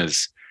our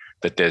listeners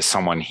that there's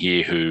someone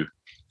here who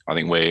I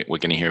think we're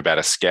going to hear about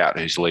a scout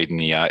who's leading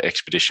the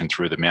expedition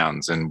through the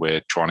mountains, and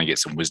we're trying to get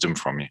some wisdom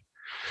from you.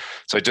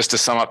 So just to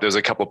sum up, there's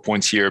a couple of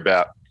points here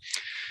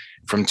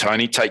from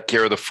Tony: take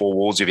care of the four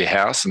walls of your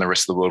house and the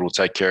rest of the world will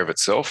take care of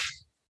itself.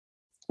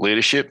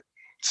 Leadership,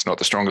 it's not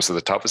the strongest or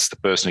the toughest, the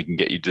person who can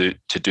get you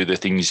to do the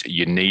things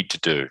you need to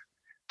do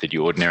that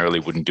you ordinarily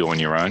wouldn't do on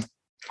your own.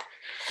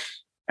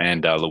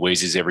 And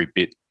Louise is every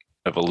bit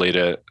of a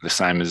leader, the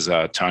same as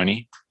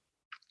Tony.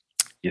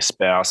 Your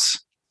spouse,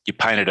 you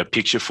painted a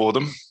picture for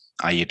them.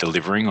 Are you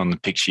delivering on the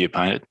picture you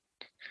painted?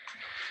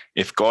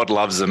 If God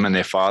loves them and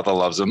their father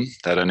loves them,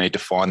 they don't need to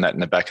find that in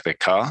the back of their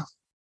car.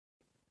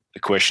 The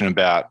question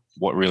about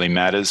what really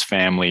matters: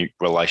 family,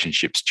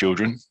 relationships,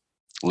 children,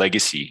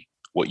 legacy,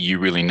 what you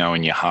really know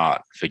in your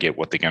heart. Forget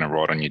what they're going to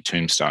write on your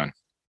tombstone.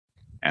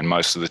 And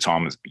most of the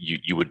time,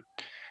 you would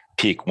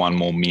pick one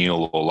more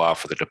meal or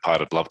laugh with a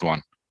departed loved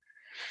one.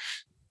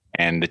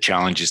 And the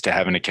challenge is to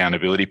have an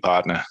accountability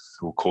partner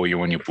who will call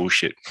you on your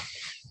bullshit.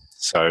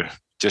 So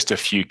just a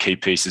few key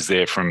pieces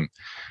there from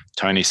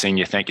Tony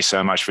Senior. Thank you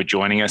so much for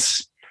joining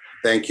us.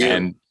 Thank you.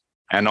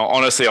 And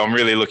honestly, I'm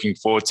really looking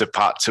forward to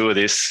part 2 of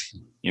this.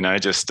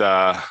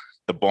 The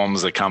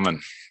bombs are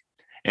coming.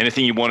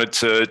 Anything you wanted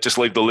to just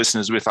leave the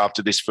listeners with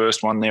after this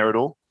first one there at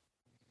all?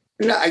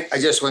 No, I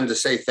just wanted to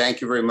say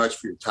thank you very much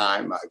for your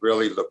time. I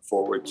really look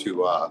forward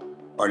to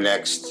our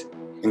next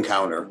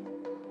encounter.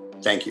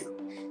 Thank you.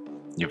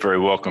 You're very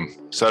welcome.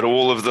 So to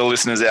all of the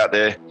listeners out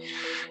there,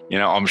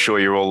 I'm sure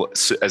you're all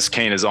as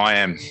keen as I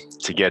am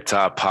to get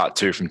part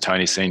 2 from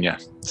Tony Senior.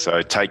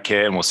 So take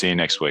care, and we'll see you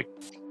next week.